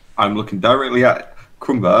 I'm looking directly at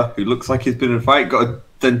Crumbar, who looks like he's been in a fight, got a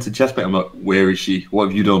dented chest plate. I'm like, where is she? What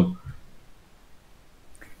have you done?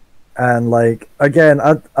 And like again,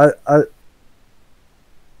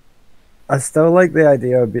 I still like the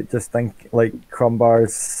idea of it. Just think like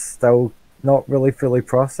Crumbar's still not really fully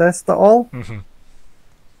processed at all. Mm-hmm.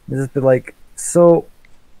 Just be like, so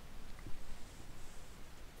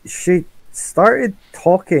she started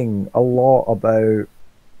talking a lot about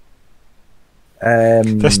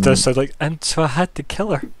This does sound like, and so I had to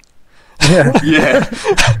kill her. yeah. Yeah.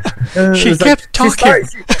 She It was kept talking.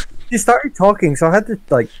 She started talking, so I had to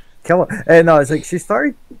like kill her. No, it's like she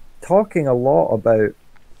started talking a lot about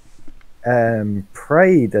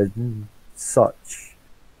pride and such.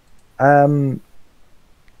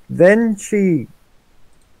 Then she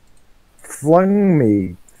flung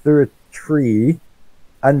me through a tree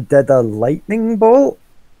and did a lightning bolt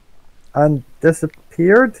and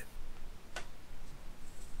disappeared.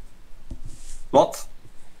 What?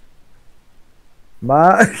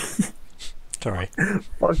 Sorry.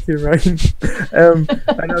 Fuck you, Ryan. And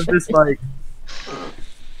I'm just like,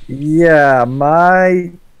 yeah,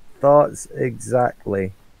 my thoughts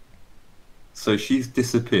exactly. So she's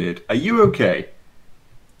disappeared. Are you okay?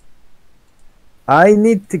 I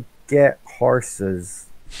need to get horses.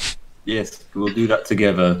 Yes, we'll do that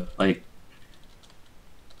together. Like,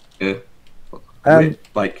 yeah. Um,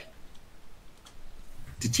 Like,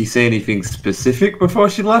 did she say anything specific before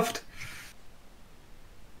she left?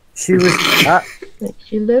 She was at.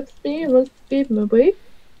 She left me, must be my way.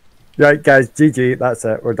 Right, guys, GG, that's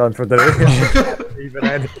it. We're done for the day. Even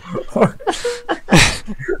end.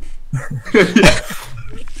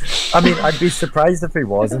 I mean, I'd be surprised if he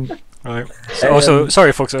wasn't. Right. So also,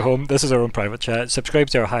 sorry folks at home, this is our own private chat. Subscribe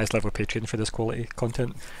to our highest level Patreon for this quality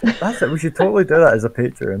content. That's it. We should totally do that as a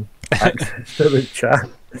Patreon. Access to the chat.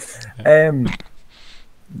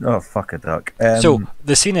 Oh, fuck a duck. So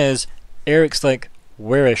the scene is, Eric's like,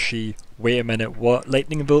 where is she? Wait a minute, what?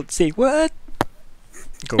 Lightning bolt, say what?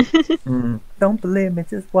 Go. Don't believe me,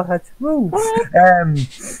 just watch. Woo.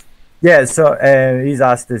 Yeah, so he's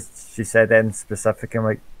asked this, she said in specific, and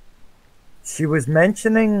like, she was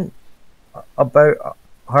mentioning about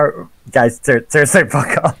her. Guys, seriously,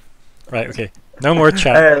 fuck off. Right, okay. No more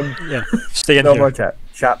chat. Yeah, stay in No here. more chat.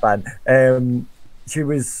 Chat ban. She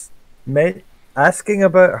was asking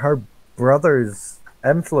about her brother's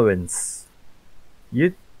influence.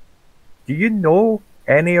 Do you know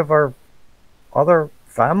any of her other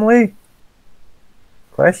family?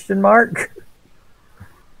 Question mark.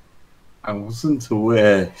 I wasn't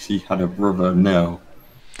aware she had a brother, no.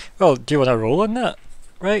 Well, do you want to roll on that?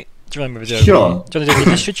 Right? Do you remember Sure. Do you want to do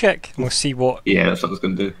a history check? And we'll see what... Yeah, that's what I was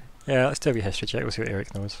going to do. Yeah, let's do a history check. We'll see what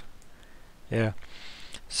Aeric knows. Yeah.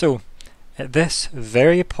 So, at this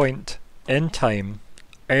very point in time,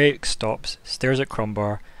 Aeric stops, stares at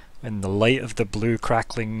Crumbar, in the light of the blue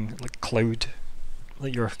crackling cloud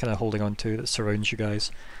that you're kind of holding on to that surrounds you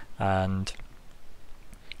guys, and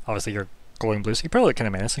obviously you're glowing blue, so you probably look kind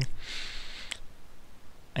of menacing.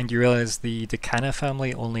 And you realise the Decana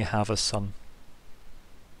family only have a son.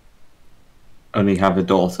 Only have a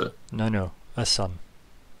daughter? No, a son.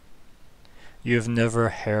 You've never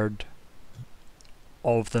heard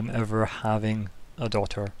of them ever having a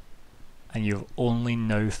daughter, and you've only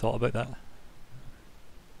now thought about that.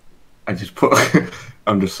 I just put...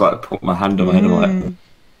 I'm just like, put my hand on my head and I'm like...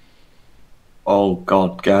 Oh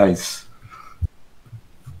god, guys.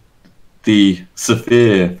 The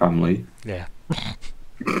Sophia family... Yeah.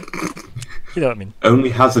 You know what I mean. Only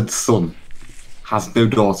has a son. Has no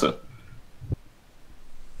daughter.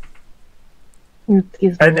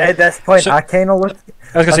 And at this point, So- I kind of look.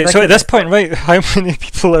 I was gonna say, think so at this point, right, how many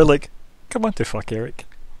people are like, come on to fuck Aeric?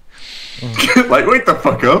 Like, wake the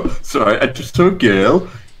fuck up. Sorry, I just saw a girl.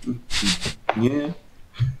 Yeah.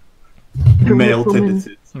 The Male red woman.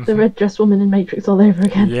 tendencies. The red dressed woman in Matrix all over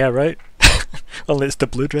again. Yeah, right. Only it's the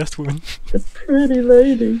blue dressed woman. The pretty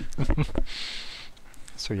lady.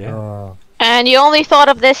 So yeah. Oh. And you only thought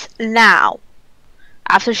of this now,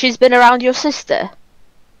 after she's been around your sister,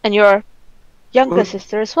 and your younger Well,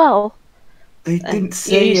 sister as well. They And didn't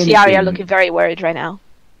say you see anything. Arya looking very worried right now.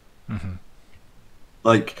 Mm-hmm.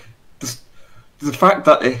 Like, the fact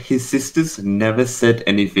that his sisters never said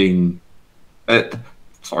anything...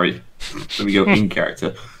 sorry, let me go in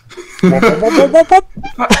character.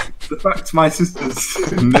 The fact my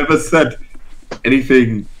sisters never said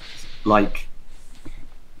anything, like,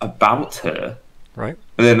 about her. Right.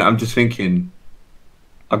 And then I'm just thinking,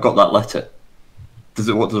 I've got that letter.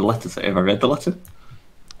 What does the letter say? Have I read the letter?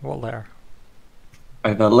 What letter? I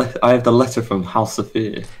have the letter from House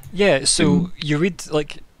Sophia. Yeah, so you read,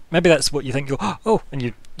 like, maybe that's what you think, you go, oh,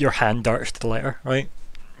 and your hand darts to the letter, right?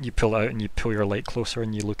 You pull it out and you pull your light closer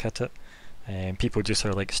and you look at it. And people just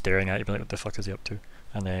are like staring at you, like, what the fuck is he up to?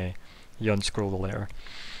 And you unscroll the letter.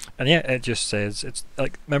 And yeah, it just says, it's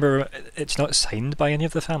like, remember, it's not signed by any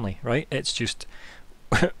of the family, right? It's just,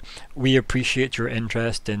 we appreciate your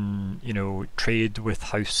interest in, trade with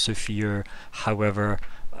House Sophia. However,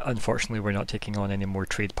 unfortunately, we're not taking on any more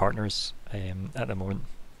trade partners at the moment.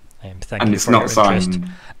 Thank And you it's for not your interest.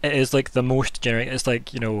 signed. It is like the most generic. It's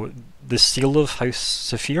like the seal of House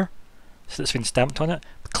Sophia that's been stamped on it,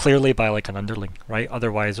 clearly by like an underling, right?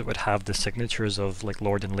 Otherwise, it would have the signatures of like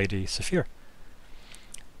Lord and Lady Sophia.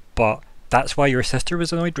 But that's why your sister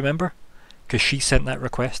was annoyed. Remember, because she sent that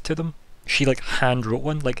request to them. She like hand wrote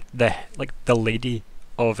one, like the lady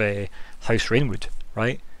of House Rainwood,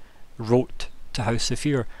 right? Wrote to House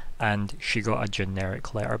Sophia, and she got a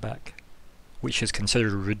generic letter back, which is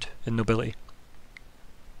considered rude in nobility.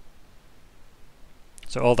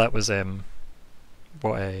 So all that was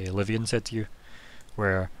what Livian said to you,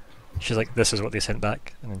 where she's like, this is what they sent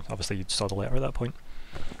back, and then obviously you saw the letter at that point.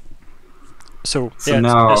 So yeah,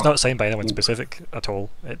 now, it's not signed by anyone specific at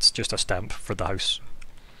all, it's just a stamp for the house.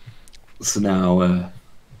 So now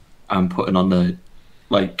I'm putting on the,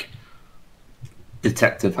 like,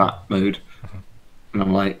 detective hat mode, and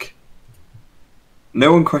I'm like,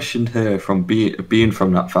 no one questioned her from being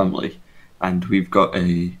from that family, and we've got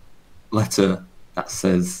a letter that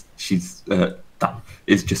says she's that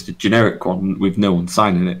is just a generic one with no one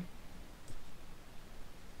signing it.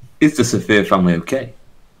 Is the Sophia family okay?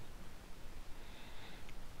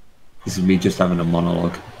 This is me just having a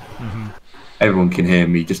monologue. Everyone can hear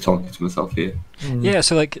me just talking to myself here. Yeah,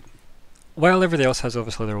 so like, while everybody else has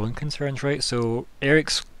obviously their own concerns, right? So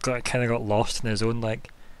Eric's kind of got lost in his own,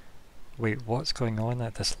 like, wait, what's going on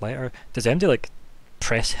at this letter? Does anybody like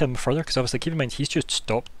press him further? Because obviously, keep in mind, he's just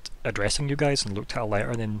stopped addressing you guys and looked at a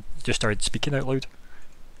letter and then just started speaking out loud.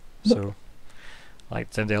 So,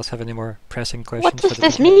 like, does anybody else have any more pressing questions? What does for the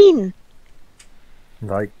this people? mean?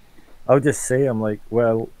 Like, I'll just say, I'm like,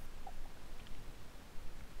 well,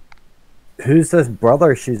 who's this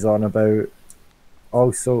brother she's on about?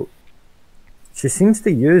 Also, she seems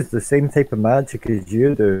to use the same type of magic as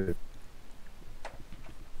you do.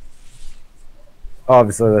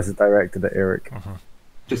 Obviously, this is directed at Aeric.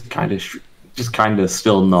 Just kind of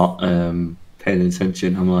still not paying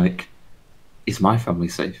attention. I'm like, is my family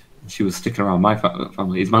safe? She was sticking around my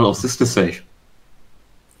family. Is my little sister safe?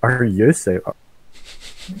 Are you safe?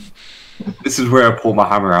 This is where I pull my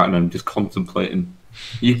hammer out and I'm just contemplating.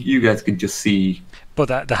 You guys can just see.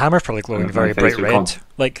 But the hammer's probably glowing My very face bright would red. con-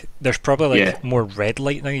 Like there's probably like Yeah. more red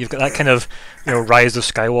light now. You've got that kind of Rise of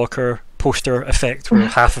Skywalker poster effect where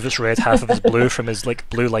half of it's red, half of it's blue from his like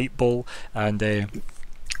blue light bowl, and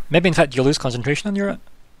maybe in fact you lose concentration on your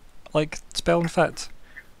like spell in fact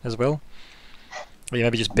as well. Or you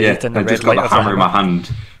maybe just bathed in the I've red just got light the of the hammer in my hammer.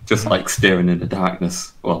 hand, just like staring in the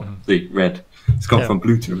darkness. Well, the red. It's gone Yeah. from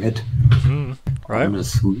blue to red. Right.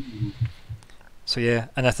 Ominous. Ooh. So yeah,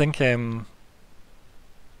 and I think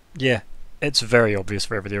yeah, it's very obvious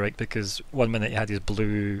for everybody, right? Because one minute you had his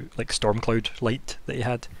blue like storm cloud light that he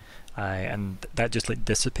had, and that just like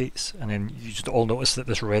dissipates, and then you just all notice that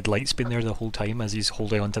this red light's been there the whole time as he's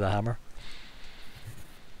holding onto the hammer.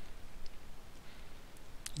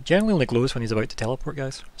 Generally only glows when he's about to teleport,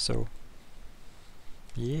 guys. So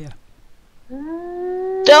yeah.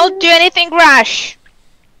 Don't do anything rash.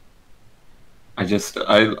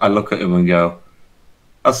 I look at him and go,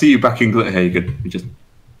 I'll see you back in Glitterhagen.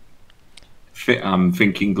 I'm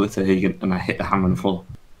thinking Glitterhagen, and I hit the hammer and fall.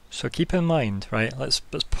 So keep in mind, right? Let's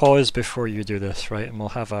pause before you do this, right? And we'll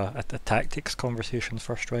have a tactics conversation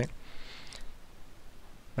first, right?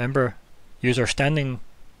 Remember, yous are standing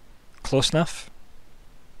close enough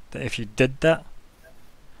that if you did that,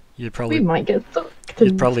 you'd We probably might get sucked. pull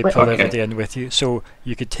Okay. everybody in with you. So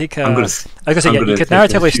you could take a. I'm gonna. I was gonna say, I'm yeah, gonna you could take a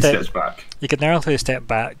narratively few step. steps back. You could narratively step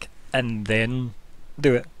back and then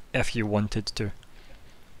do it if you wanted to.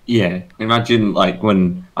 Yeah, imagine like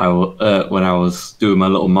when I was doing my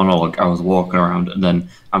little monologue, I was walking around, and then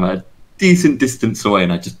I'm a decent distance away,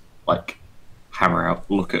 and I just like hammer out,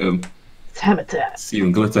 look at him, It's hammer time. see you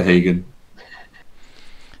in Glitterhagen.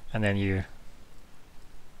 And then you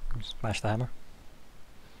smash the hammer.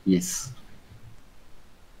 Yes.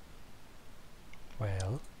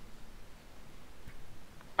 Well,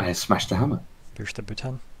 I have smashed the hammer. push the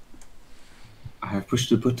button. I have pushed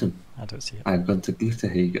the button. I don't see it. I have gone to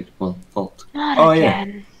Glitterhagen. Well, vault. Not Oh, yeah.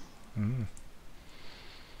 again.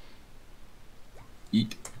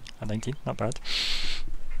 Yeet. A 19, not bad.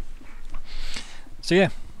 So yeah,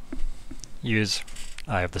 use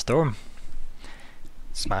Eye of the Storm.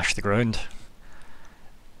 Smash the ground.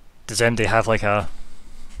 Does anybody have like a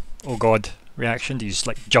oh god reaction? Do you just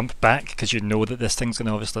like jump back because you know that this thing's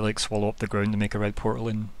gonna obviously like swallow up the ground and make a red portal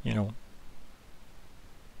and Yeah,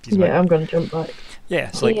 I'm gonna jump back. yeah,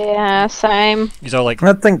 it's like Yeah, same. he's all like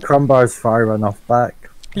I think Crumbar's far enough back.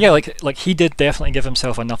 yeah, like he did definitely give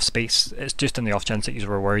himself enough space. It's just in the off chance that you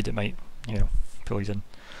were worried it might pull you in.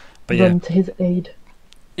 But yeah. Run to his aid.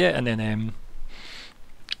 Yeah, and then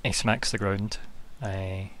he smacks the ground.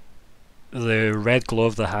 The red glow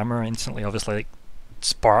of the hammer instantly obviously like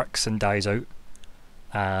sparks and dies out.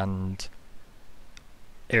 And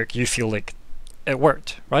Aeric, you feel like it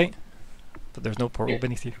worked, right? But there's no portal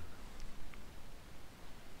beneath you.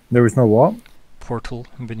 There was no what? Portal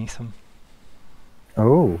beneath him.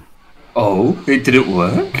 Oh. Oh, did it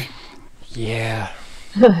work? Yeah.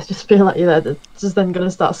 I just feel like you're there, just then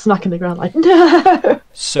gonna start smacking the ground like, no!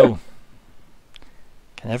 So,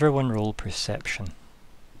 can everyone roll perception?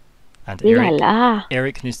 And La Aeric, la.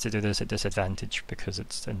 Aeric needs to do this at disadvantage because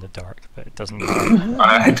it's in the dark, but it doesn't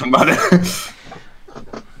matter. It don't matter.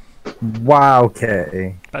 Wow,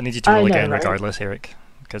 Kitty. But I need you to I roll know, again right? regardless, Aeric,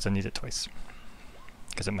 because I need it twice.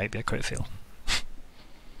 Because it might be a crit fail.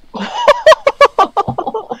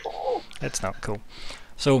 It's not cool.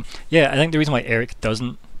 So, yeah, I think the reason why Aeric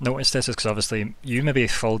doesn't notice this is because obviously you maybe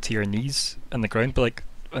fall to your knees in the ground, but like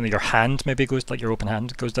when your hand maybe goes, like your open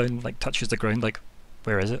hand goes down, like touches the ground, like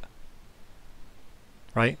where is it?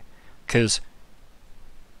 Right? Because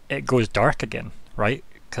it goes dark again, right?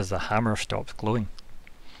 Because the hammer stops glowing.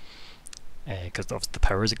 Because the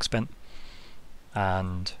power is expended.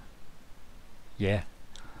 And yeah.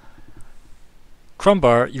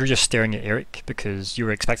 Crumbar, you're just staring at Aeric because you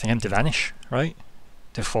were expecting him to vanish, right?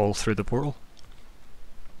 To fall through the portal.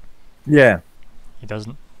 Yeah. He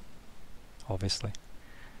doesn't, obviously.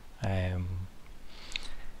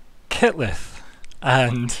 Kitlith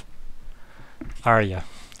and Arya.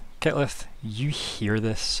 Kitlith, you hear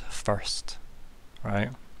this first, right?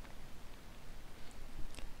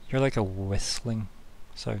 You're like a whistling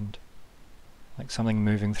sound. Like something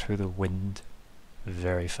moving through the wind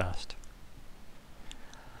very fast.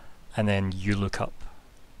 And then you look up,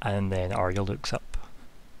 and then Arya looks up.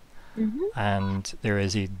 And there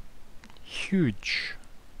is a huge,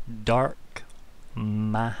 dark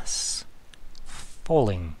mass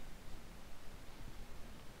falling.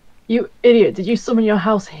 You idiot, did you summon your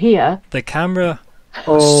house here? The camera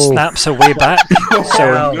Oh. snaps away back.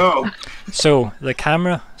 Oh, no. So the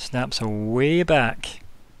camera snaps away back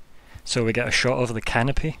So we get a shot of the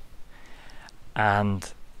canopy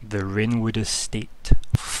and the Rainwood estate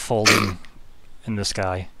falling in the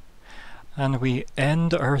sky. And we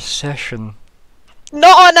end our session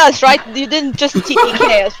Not on us, right? You didn't just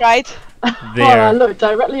TPK us, right? there. Oh, I look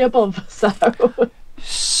directly above, so...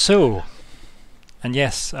 So, and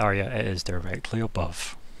yes, Arya, it is directly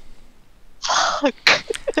above. Fuck.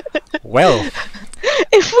 Well,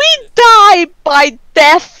 If we die by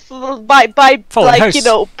death, by Falling like, house. you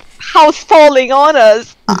know, house falling on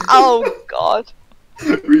us, oh god.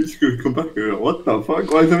 Reach's gonna come back and go, what the fuck?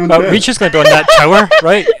 Why is everyone well, dead? Reach is going to be on that tower,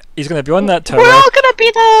 right? He's going to be on that tower. We're all gonna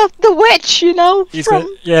be the witch, you know, He's from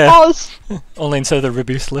gonna, yeah. Oz. Only instead of the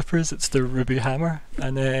ruby slippers, it's the ruby hammer.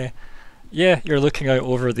 And yeah, you're looking out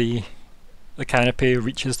over the canopy,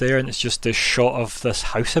 Reaches there, and it's just this shot of this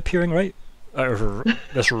house appearing, right? Out of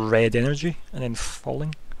this red energy, and then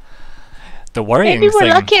falling. The worrying Maybe we're thing,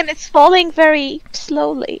 lucky and it's falling very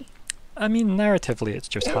slowly. I mean, narratively, it's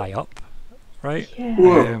just high up, right?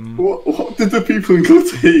 Yeah. What did the people in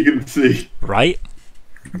Copenhagen see? Right?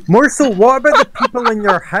 More so, what about the people in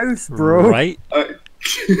your house, bro? Right?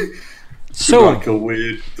 So, So, like a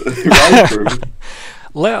weird ride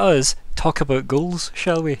let us talk about goals,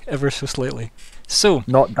 shall we? Ever so slightly. So,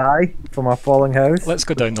 Not die from a falling house. let's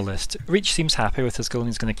go down the list. Reach seems happy with his goal and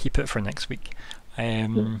he's going to keep it for next week.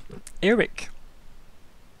 Aeric,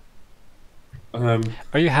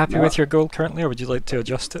 are you happy No. with your goal currently, or would you like to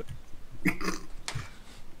adjust it?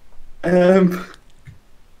 I'm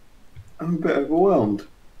a bit overwhelmed.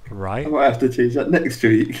 Right, I might have to change that next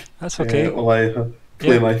week. that's okay. While I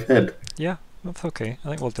clear Yeah. my head. Yeah, that's okay. I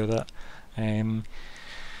think we'll do that. Do you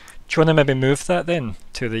want to maybe move that then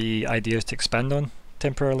to the ideas to expand on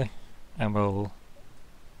temporarily, and we'll,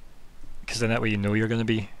 because then that way you know you're going to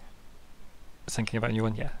be thinking about a new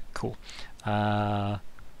one. Yeah, cool.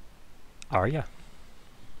 Arya,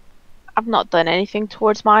 I've not done anything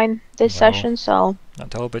towards mine this No. session, so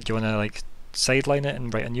not at all. But do you want to like sideline it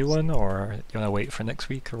and write a new one, or do you want to wait for next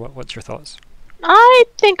week, or what's your thoughts? I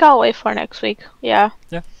think I'll wait for next week. Yeah.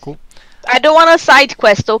 Yeah, cool. I don't want a side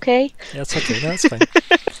quest, okay? Yeah, that's okay. That's fine.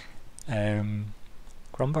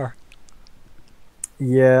 Crumbar.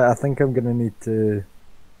 Yeah, I think I'm gonna need to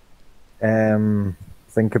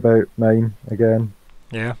think about mine again.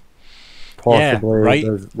 Yeah. Possibly right.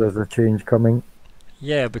 there's a change coming.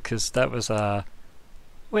 Yeah, because that was a.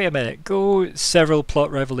 Wait a minute. Go several plot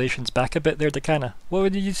revelations back a bit there, Dakana.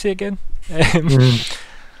 What did you say again?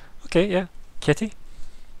 Okay, yeah. Kitty.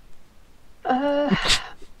 I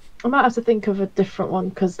might have to think of a different one,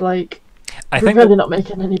 because, like, I we're think really not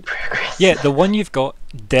making any progress. yeah, the one you've got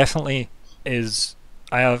definitely is.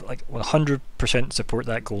 I have like 100% support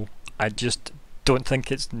that goal. I just don't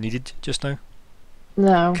think it's needed just now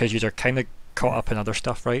No. because you're kind of caught up in other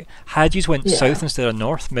stuff, right? Had you went Yeah. south instead of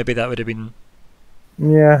north, maybe that would have been.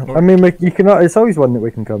 Yeah, Or- I mean, you can. It's always one that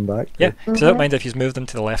we can come back to. Yeah, because I don't Mhm. mind if you move them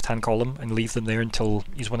to the left-hand column and leave them there until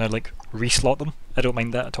you want to like reslot them. I don't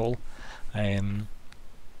mind that at all. I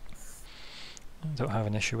don't have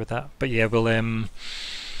an issue with that. But yeah, we'll. Do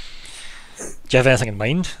you have anything in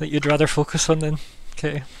mind that you'd rather focus on then,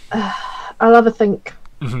 Katie? I'll have a think.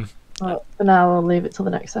 Mhm. But for now, I'll leave it till the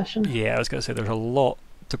next session. Yeah, I was going to say there's a lot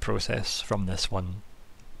to process from this one.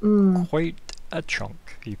 Mm. Quite a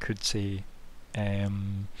chunk, you could say.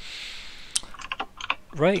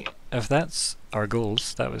 Right, if that's our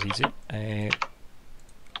goals, that was easy.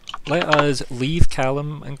 Let us leave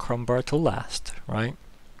Callum and Crumbar till last, right?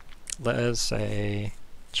 Let us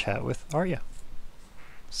chat with Arya.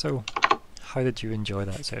 So, how did you enjoy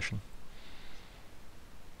that session?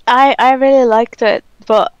 I really liked it,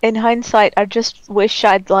 but in hindsight, I just wish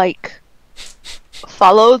I'd like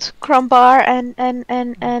followed Crumbar and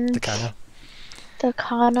Dakana?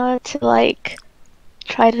 Dakana to like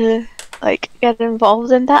try to like get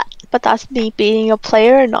involved in that. But that's me being a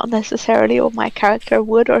player, not necessarily what my character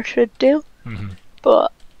would or should do. Mhm.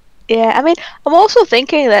 But yeah, I mean, I'm also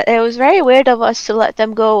thinking that it was very weird of us to let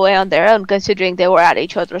them go away on their own, considering they were at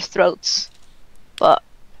each other's throats. But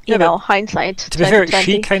you Yeah, but know, hindsight. To be fair, she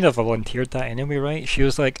 2020. kind of volunteered that anyway, right? She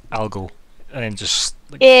was like, I'll go. And then just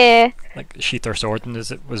Yeah, like sheathed her sword and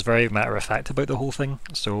was very matter of fact about the whole thing.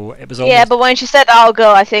 So it was almost yeah, but when she said I'll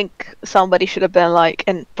go, I think somebody should have been like,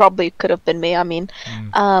 and probably could have been me. I mean,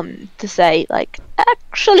 to say like,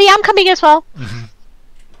 actually, I'm coming as well.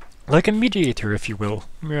 like a mediator, if you will.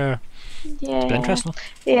 Yeah, Yeah, been interesting.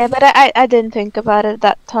 yeah, but I didn't think about it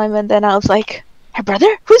that time, and then I was like, her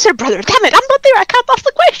brother? Who's her brother? Damn it, I'm not there. I can't ask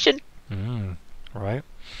the question. Right.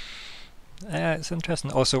 It's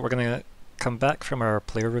interesting. Also, we're gonna come back from our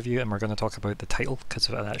player review and we're going to talk about the title, because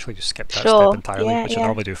I actually just skipped that Sure, step entirely, yeah, which I yeah.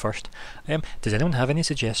 normally do first. Does anyone have any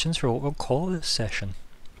suggestions for what we'll call this session?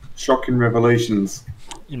 Shocking revelations.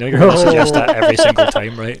 You know you're going to suggest that every single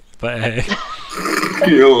time, right? But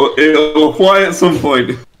It'll apply at some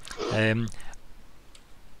point.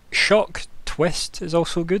 shock twist is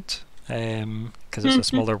also good, because it's a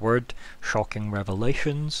smaller word. Shocking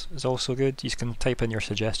revelations is also good. You can type in your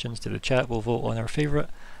suggestions to the chat. We'll vote on our favourite.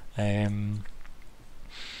 I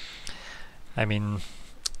mean,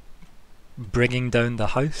 bringing down the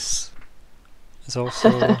house is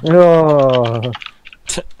also. Oh,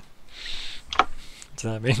 Do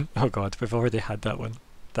you know what I mean? Oh god, we've already had that one.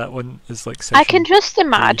 That one is like. I can just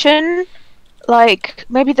imagine, like,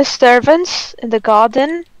 maybe the servants in the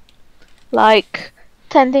garden, like,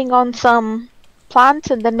 tending on some plants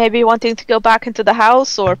and then maybe wanting to go back into the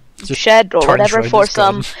house or Just shed or turns whatever round, for it's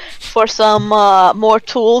gone. some more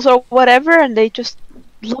tools or whatever, and they just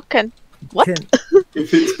look and what?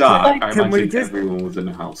 If it's dark, I Can we imagine just- everyone was in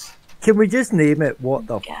the house. can we just name it? What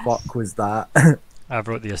the Yes. fuck was that? I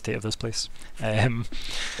wrote the estate of this place. But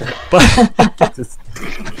Just-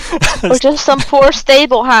 Or just some poor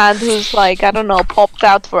stable hand who's like, I don't know, popped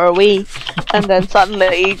out for a wee, and then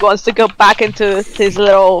suddenly he wants to go back into his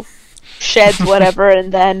little shed, whatever,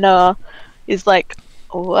 and then he's like,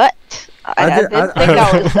 what? I did- didn't think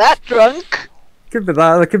I was that drunk. Could be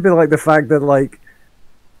that. It could be like the fact that like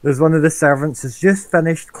there's one of the servants has just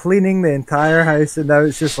finished cleaning the entire house, and now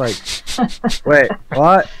it's just like, wait,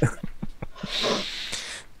 what?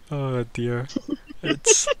 oh dear,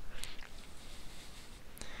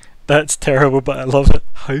 that's terrible, but I love it.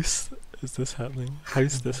 House, is this happening?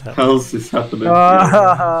 House, this happening? How's this happening?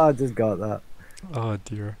 I just got that. Oh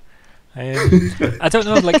dear. I don't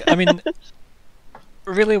know. Like, I mean,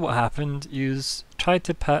 really, what happened? Yous tried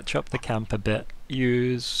to patch up the camp a bit.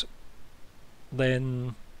 Yous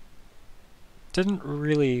then didn't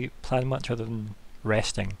really plan much other than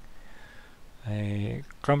resting.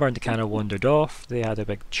 Crumbar and Decana wandered off. They had a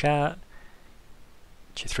big chat.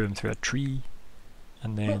 She threw him through a tree,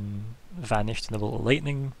 and then vanished in a bolt of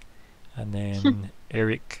lightning. And then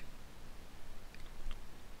Aeric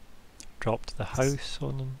dropped the house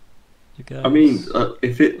on him. You guys. I mean,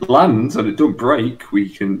 if it lands and it don't break,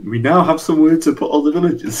 we now have somewhere to put all the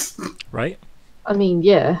villagers. right? I mean,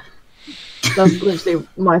 yeah. That's literally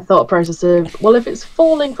my thought process of, well, if it's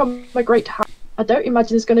falling from a great house, I don't imagine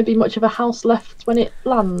there's going to be much of a house left when it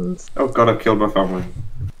lands. Oh god, I've killed my family.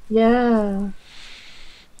 Yeah.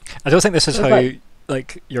 I don't think this is It's how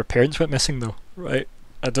like- your parents went missing though, right?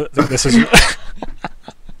 I don't think this is.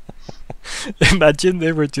 Imagine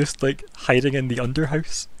they were just like hiding in the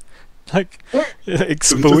underhouse, like I'm just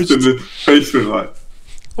exposed. in the basement, like,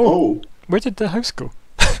 oh. Where did the house go?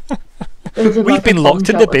 There's We've like a been locked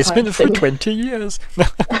in bomb the shelter type basement for thing. 20 years.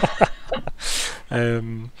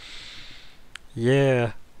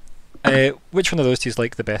 Yeah. Which one of those do you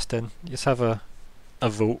like the best then? You just have a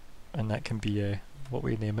vote, and that can be what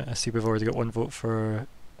we name it. I see we've already got one vote for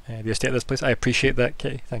the estate of this place. I appreciate that,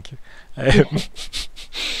 Kitty. Thank you.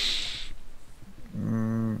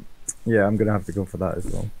 Yeah, I'm gonna have to go for that as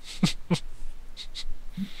well.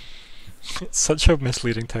 It's such a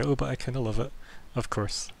misleading title, but I kind of love it. Of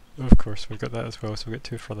course, we've got that as well, so we get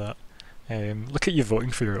 2 for that. Look at you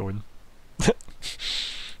voting for your own.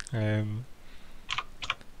 Right,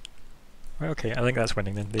 okay, I think that's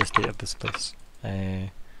winning then, the estate of this place. I'll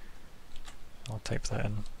type that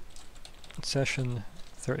in. Session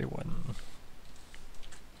 31.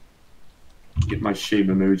 Get my shame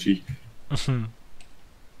emoji.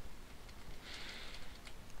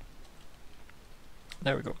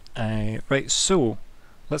 There we go. Right, so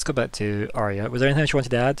let's go back to Arya. Was there anything else you wanted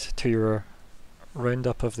to add to your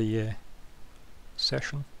roundup of the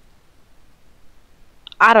session?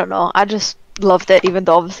 I don't know. I just loved it, even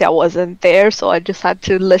though obviously I wasn't there, so I just had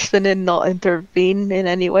to listen and not intervene in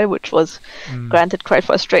any way, which was granted quite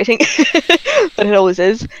frustrating, but it always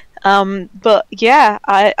is. But yeah,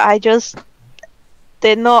 I just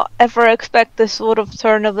did not ever expect this sort of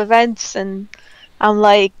turn of events, and I'm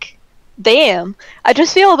like, damn. I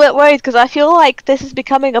just feel a bit worried because I feel like this is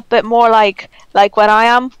becoming a bit more like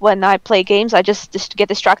when I play games, I just get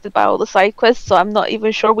distracted by all the side quests, so I'm not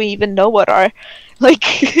even sure we even know what our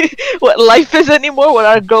what life is anymore, what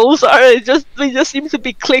our goals are. We just seem to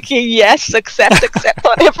be clicking yes, accept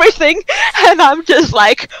on everything, and I'm just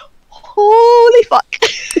like, holy fuck.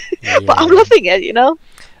 But I'm loving it, you know.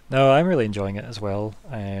 No, I'm really enjoying it as well.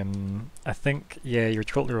 I think, yeah, you're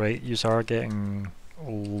totally right. You are getting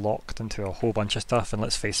locked into a whole bunch of stuff, and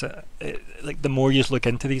let's face it, like the more you look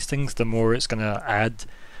into these things, the more it's gonna add.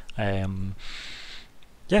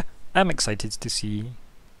 Yeah, I'm excited to see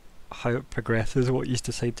how it progresses, what you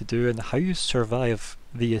decide to do, and how you survive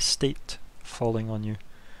the estate falling on you.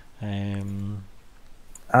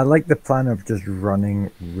 I like the plan of just running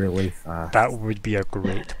really fast. That would be a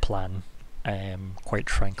great plan, quite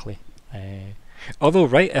frankly. Although,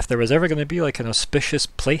 right, if there was ever going to be like an auspicious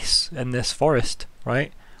place in this forest,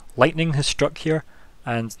 right, lightning has struck here,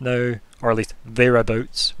 and now, or at least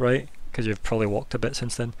thereabouts, right, because you've probably walked a bit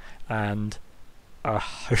since then, and a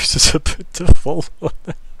house is about to fall on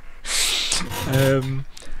it.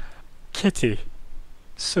 Kitty,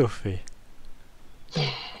 Sophie,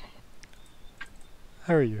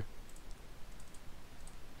 how are you?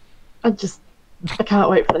 I can't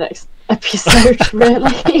wait for the next episode,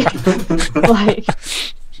 really. Like,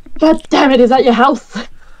 God damn it, is that your house?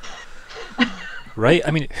 Right,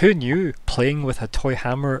 I mean, who knew playing with a toy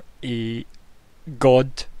hammer a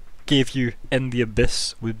god gave you in the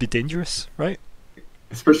abyss would be dangerous, right?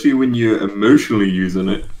 Especially when you're emotionally using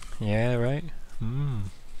it. Yeah, right.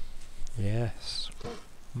 Yes.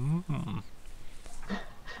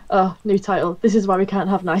 Oh, new title. This is why we can't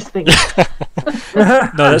have nice things.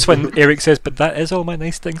 No, that's when Aeric says, but that is all my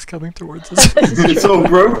nice things coming towards us. It's all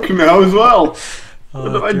broken now as well. Oh,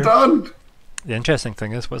 what have I dear. done? The interesting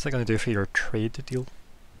thing is, what's that going to do for your trade deal?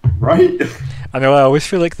 Right? I know, I always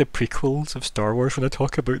feel like the prequels of Star Wars when I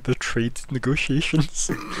talk about the trade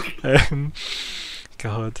negotiations.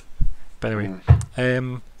 God. But anyway,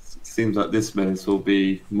 Seems like this mess will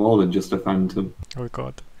be more than just a phantom. oh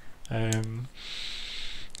god. Attack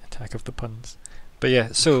of the puns. But yeah,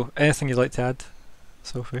 so anything you'd like to add,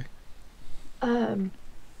 Sophie?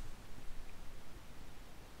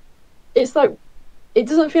 It's like, it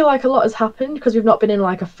doesn't feel like a lot has happened because we've not been in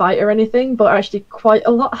like a fight or anything, but actually quite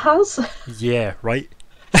a lot has. Yeah, right.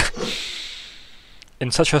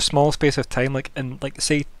 In such a small space of time, like in like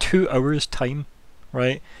say 2 hours time,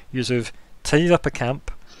 right? You've tidied up a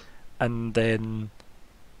camp and then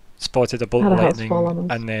spotted a bolt Had of a house fall lightning,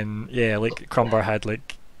 on us. and then yeah, like Crumbar had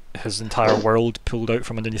like his entire world pulled out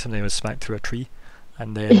from underneath him and he was smacked through a tree.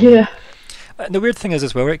 And then Yeah. and the weird thing is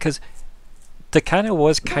as well, right, because Takana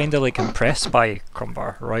was kind of like impressed by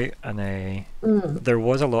Crumbar, right? And there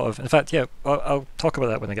was a lot of, in fact, yeah, I'll talk about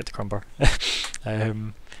that when I get to Crumbar.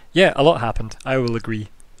 Yeah, a lot happened, I will agree.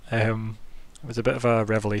 It was a bit of a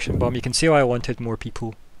revelation bomb. You can see why I wanted more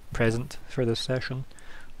people present for this session.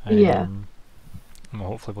 Yeah. And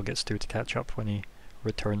hopefully we'll get Stu to catch up when he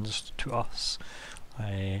returns to us.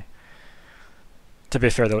 To be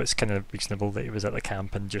fair though, it's kind of reasonable that he was at the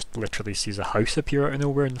camp and just literally sees a house appear out of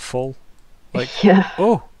nowhere and fall. Like, Yeah.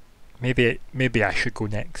 oh, maybe I should go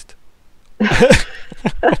next.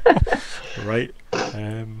 Right.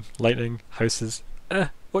 Lightning, houses.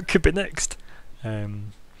 What could be next?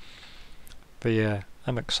 But yeah,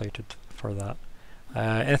 I'm excited for that.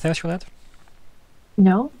 Anything else you want to add?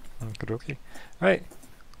 No. Good, okay. Right,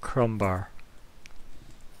 Crumbar.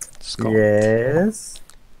 Scott, Yes.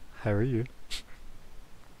 how are you?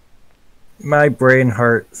 My brain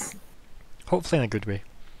hurts. Hopefully in a good way.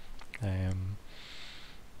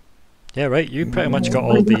 Yeah, right. You pretty much got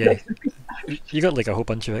all the. You got like a whole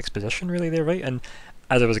bunch of exposition really there, right? And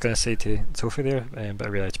as I was going to say to Sophie there, but I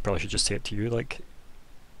realised I probably should just say it to you. Like,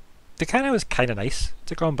 the kind of was kind of nice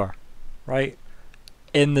to Crumbar, right?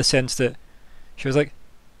 In the sense that she was like,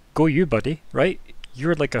 "Go you, buddy, right?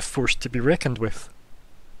 You're like a force to be reckoned with,"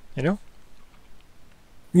 you know?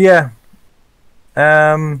 Yeah.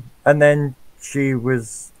 And then she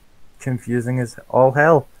was confusing as all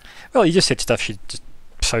hell. Well, you just said stuff she just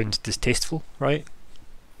found distasteful, right?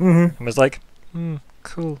 Mm-hmm. And was like,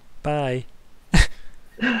 cool, bye.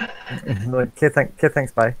 Like, okay,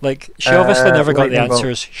 thanks, bye. Like, she obviously never got the lightning bolt.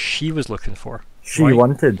 answers she was looking for. She right?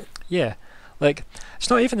 wanted. Yeah. Like, it's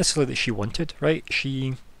not even necessarily that she wanted, right?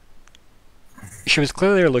 She was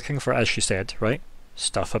clearly looking for, as she said, right,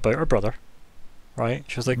 stuff about her brother, right?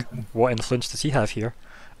 She was like, what influence does he have here?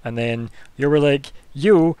 And then you were like,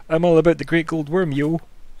 yo, I'm all about the great gold worm, yo.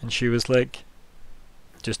 And she was like,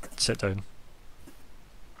 just sit down.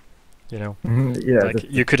 You know? Yeah.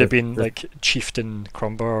 Like, you could have been like chieftain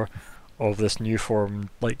Crumbar of this new form,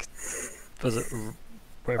 like, was it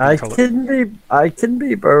whatever you call it? I can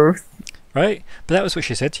be both. Right? But that was what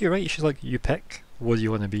she said to you, right? She's like, you pick, what do you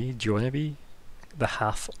want to be? Do you want to be the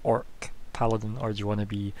half-orc paladin, or do you want to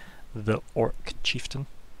be the orc chieftain?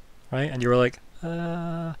 Right? And you were like,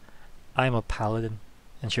 I'm a paladin.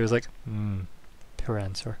 And she was like, poor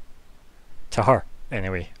answer. To her,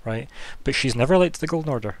 anyway, right? But she's never liked the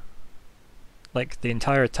Golden Order. Like, the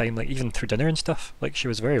entire time, like, even through dinner and stuff, like, she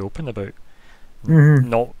was very open about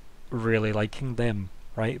not really liking them,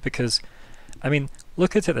 right? Because, I mean,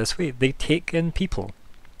 look at it this way, they take in people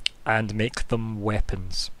and make them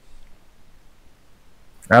weapons.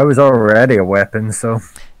 I was already a weapon, so...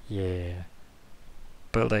 Yeah.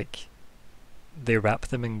 But, like, they wrap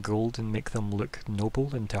them in gold and make them look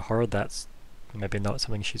noble, and to her that's maybe not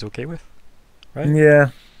something she's okay with, right?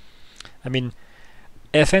 Yeah. I mean,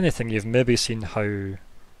 if anything, you've maybe seen how,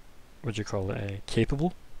 what do you call it,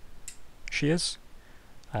 capable she is.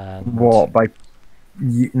 And What, by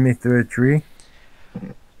yeeting me through a tree?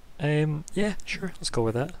 yeah, sure, let's go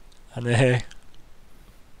with that. And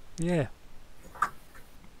yeah.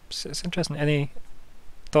 It's interesting. Any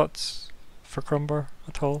thoughts for Crumbar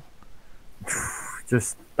at all?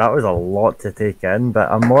 Just, that was a lot to take in, but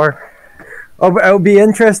I'm more... Oh, but it'll be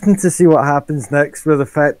interesting to see what happens next with the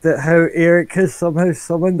fact that how Aeric has somehow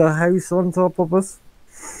summoned a house on top of us.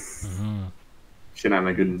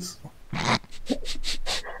 Shenanigans.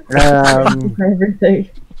 Everything.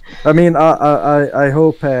 I mean, I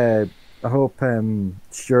hope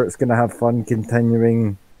Stuart's gonna have fun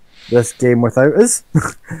continuing this game without us.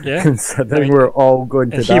 Yeah, considering we're all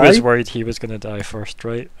going to die. He was worried he was going to die first,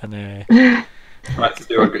 right? And Right,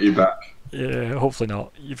 Stuart, got you back. yeah, hopefully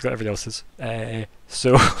not. You've got everybody else's.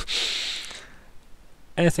 So,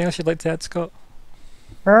 anything else you'd like to add, Scott?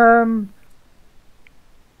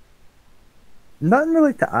 Nothing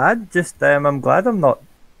really to add. Just I'm glad I'm not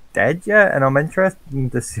dead yet, and I'm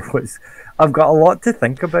interested to see what's. I've got a lot to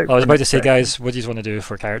think about. I was about to say, guys, what do you want to do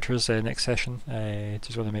for characters next session? Do you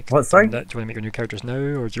want to make what? Sorry? Do you want to make your new characters now,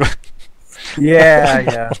 or do you?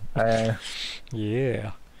 Yeah.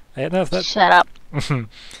 Yeah. No, that. Shut up.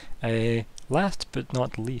 Last but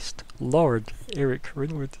not least, Lord Aeric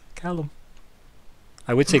Runeward Callum.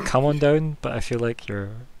 I would say come on down, but I feel like you're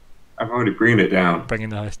I'm already bringing it down. bringing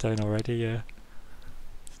the house down already. Yeah.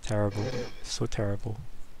 It's terrible. It's so terrible.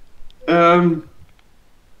 I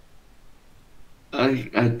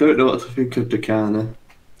don't know what to think of Dakana.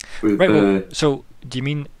 With, Right. Well, so do you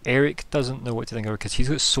mean Aeric doesn't know what to think of her because he's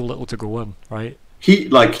got so little to go on, right?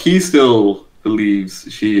 he still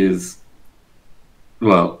believes she is.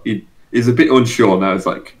 Well, he is a bit unsure now. It's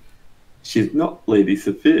like, she's not Lady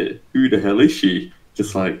Sophia. Who the hell is she?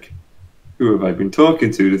 Just like, who have I been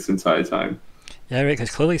talking to this entire time? Yeah, right.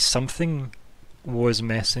 Because clearly something was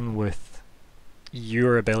messing with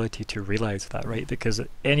your ability to realize that, right? Because at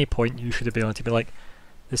any point you should have been able to be like,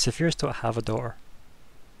 the Sophias don't have a daughter,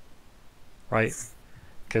 right?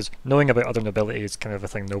 Because knowing about other nobility is kind of a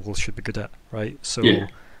thing nobles should be good at, right? So Yeah.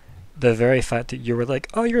 the very fact that you were like,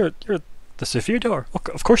 oh, you're the Sophia daughter,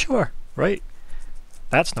 of course you are, right?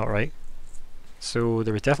 That's not right. So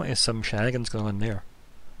there was definitely some shenanigans going on there.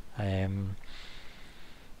 And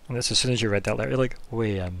it's as soon as you read that letter, you're like,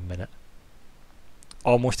 wait a minute.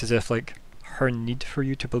 Almost as if like her need for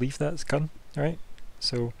you to believe that's gone, right?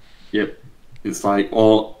 So Yep. It's like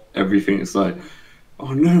everything is like,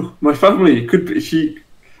 oh no, my family could be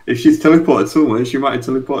if she's teleported somewhere, she might have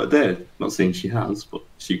teleported there. Not saying she has, but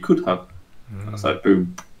she could have. That's like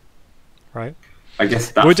boom. right. I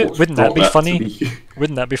guess that's Wouldn't that be funny? be.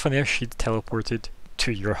 Wouldn't that be funny if she'd teleported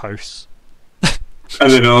to your house? And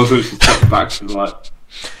then also she steps back and like,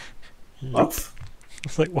 what?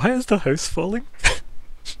 It's like, why is the house falling?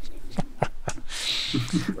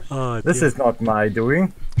 Oh, This dear. is not my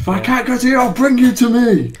doing. If I can't go to you, I'll bring you to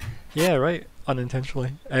me. Yeah, right.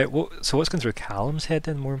 Unintentionally. So what's going through Callum's head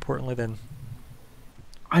then? More importantly, then,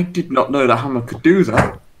 I did not know that hammer could do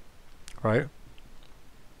that. right?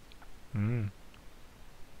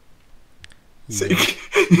 So,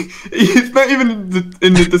 it's not even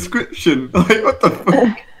in the description. Like, what the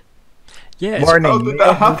fuck? Yeah, it's, Warning, How did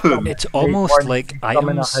that happen? it's almost warning, like come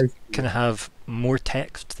in a items house. can have more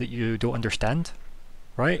text that you don't understand,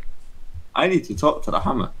 right? I need to talk to the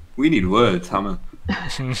hammer. We need words, hammer.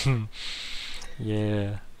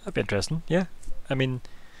 Yeah, that'd be interesting. Yeah, I mean,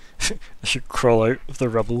 I should crawl out of the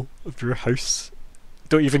rubble of your house.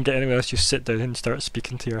 Don't even get anywhere else. Just sit down and start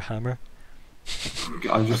speaking to your hammer.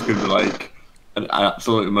 I'm just gonna be like an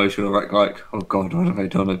absolute emotional wreck. Like, oh god, what have I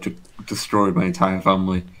done? I've destroyed my entire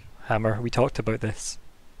family. Hammer, we talked about this.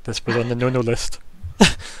 This was on the no-no list.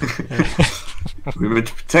 We were meant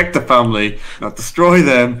to protect the family, not destroy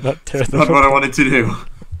them. Not tear That's them not what I apart. wanted to do.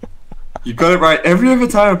 You got it right every other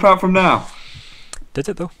time apart from now. Did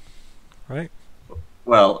it though? Right.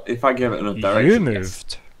 Well, if I give it enough direction, You yes.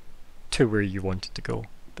 moved to where you wanted to go,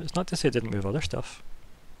 but it's not to say it didn't move other stuff.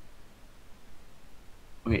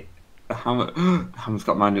 Wait, the hammer's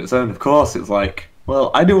got mind of its own. Of course, it's like,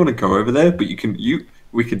 well, I don't want to go over there, but we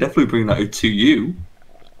can definitely bring that to you.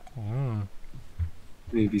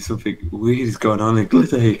 Maybe something weird is going on in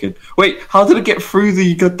Glitterhagen. Wait, how did it get through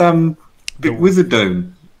the goddamn big wizard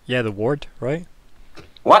dome? Yeah, the ward, right?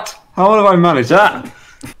 What? How have I managed that?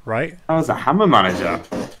 Right? I was a hammer manager.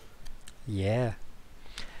 Yeah.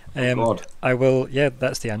 God. I will. Yeah,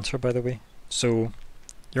 that's the answer, by the way. So,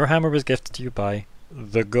 your hammer was gifted to you by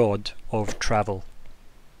the god of travel.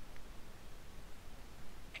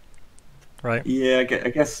 Right? Yeah, I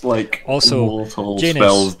guess like Also, mortal Janus,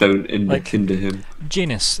 spells don't like- hinder him.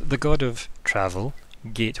 Janus, the god of travel,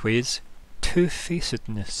 gateways,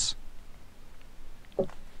 two-facedness.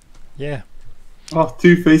 Yeah. Oh,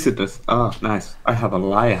 two-facedness. Ah, nice. I have a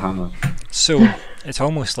liar hammer. So, it's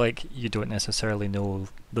almost like you don't necessarily know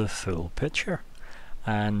the full picture.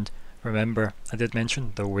 And remember, I did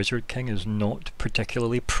mention the Wizard King is not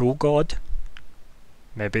particularly pro-god.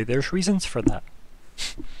 Maybe there's reasons for that.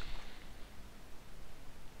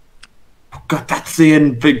 Oh, God, that's the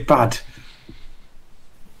end, big bad.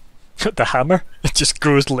 The hammer, it just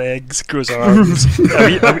grows legs, grows arms,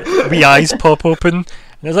 a wee eyes pop open, and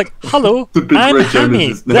it's like, hello, The big I'm red gem Hammy, is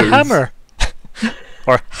his the nose. hammer.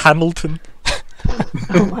 Or Hamilton.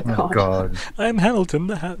 Oh my Oh god. god. I'm Hamilton,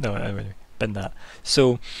 the no, anyway, been that.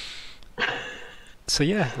 So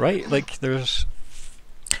yeah, right, like, there's,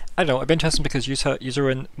 I don't know, it'd be interesting because you are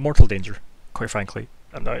in mortal danger, quite frankly.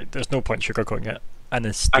 There's no point sugarcoating it. And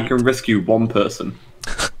the I can rescue one person.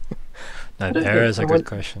 Now I don't there think is a I good want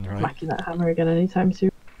question, right? Smacking that hammer again anytime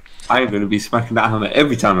soon. I'm going to be smacking that hammer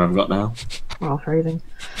every time I've got now. Well, phrasing.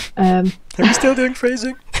 Are we still doing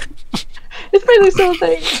phrasing? It's really still a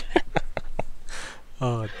thing.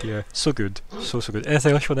 Oh dear, so good, so good.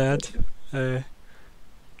 Anything else you want to add,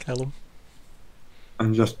 Callum?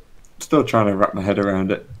 I'm just still trying to wrap my head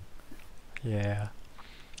around it. Yeah.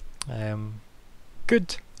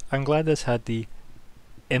 Good. I'm glad this had the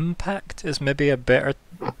impact is maybe a better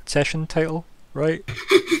session title, right?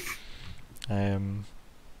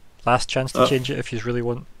 Last chance to change it if you really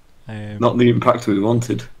want. Not the impact we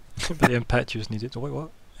wanted. But the impact you needed. Wait, what?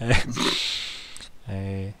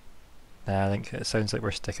 Nah, I think it sounds like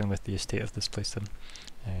we're sticking with the estate of this place then.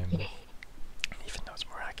 Even though it's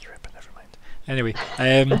more accurate, but never mind. Anyway,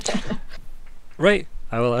 right.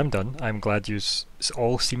 Well, I'm done. I'm glad you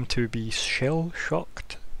all seem to be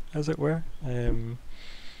shell-shocked, as it were. So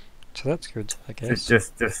that's good, I guess.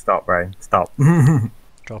 Just stop, Brian. Stop.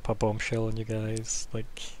 Drop a bombshell on you guys.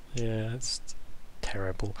 Like, yeah, it's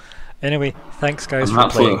terrible. Anyway, thanks guys I'm for an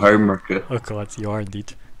absolute playing. homewrecker. Oh god, you are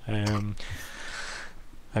indeed. I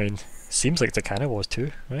mean, seems like Takana was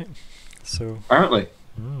too, right? So, Apparently.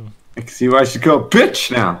 I can see why she's got a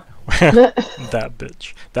bitch now. that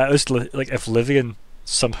bitch. That is like if Livian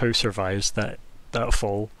somehow survives that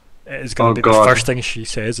fall, it is going to be God. the first thing she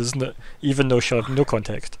says, isn't it? Even though she'll have no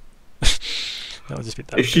context. That'll just be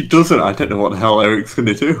that. If she bitch. doesn't, I don't know what the hell Eric's going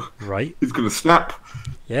to do. Right? He's going to snap.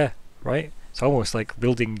 Yeah, right. It's almost like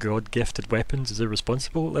wielding god-gifted weapons is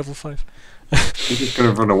irresponsible at level 5. He's just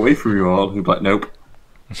going to run away from you all. He'll be like, nope.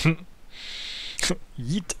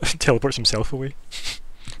 Yeet! Teleports himself away.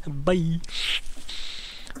 Bye!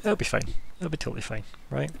 That'll be fine. That'll be totally fine,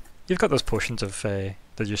 right? You've got those potions of the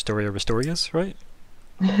Justoria Restorias, right?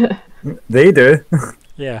 They do.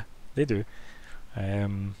 Yeah, they do.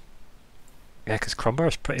 Yeah, because Crumbar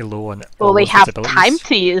is pretty low on Well, all we of his have abilities. time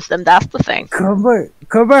to use them, that's the thing. Crumbar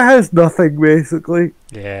has nothing basically.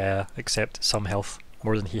 Yeah, except some health.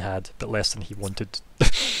 More than he had, but less than he wanted.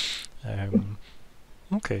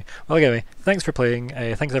 Okay. Well, anyway, thanks for playing.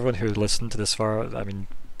 Thanks everyone who listened to this far. I mean,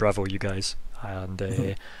 bravo you guys. And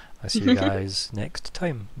I'll see you guys next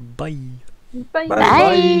time. Bye. Bye.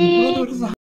 Bye.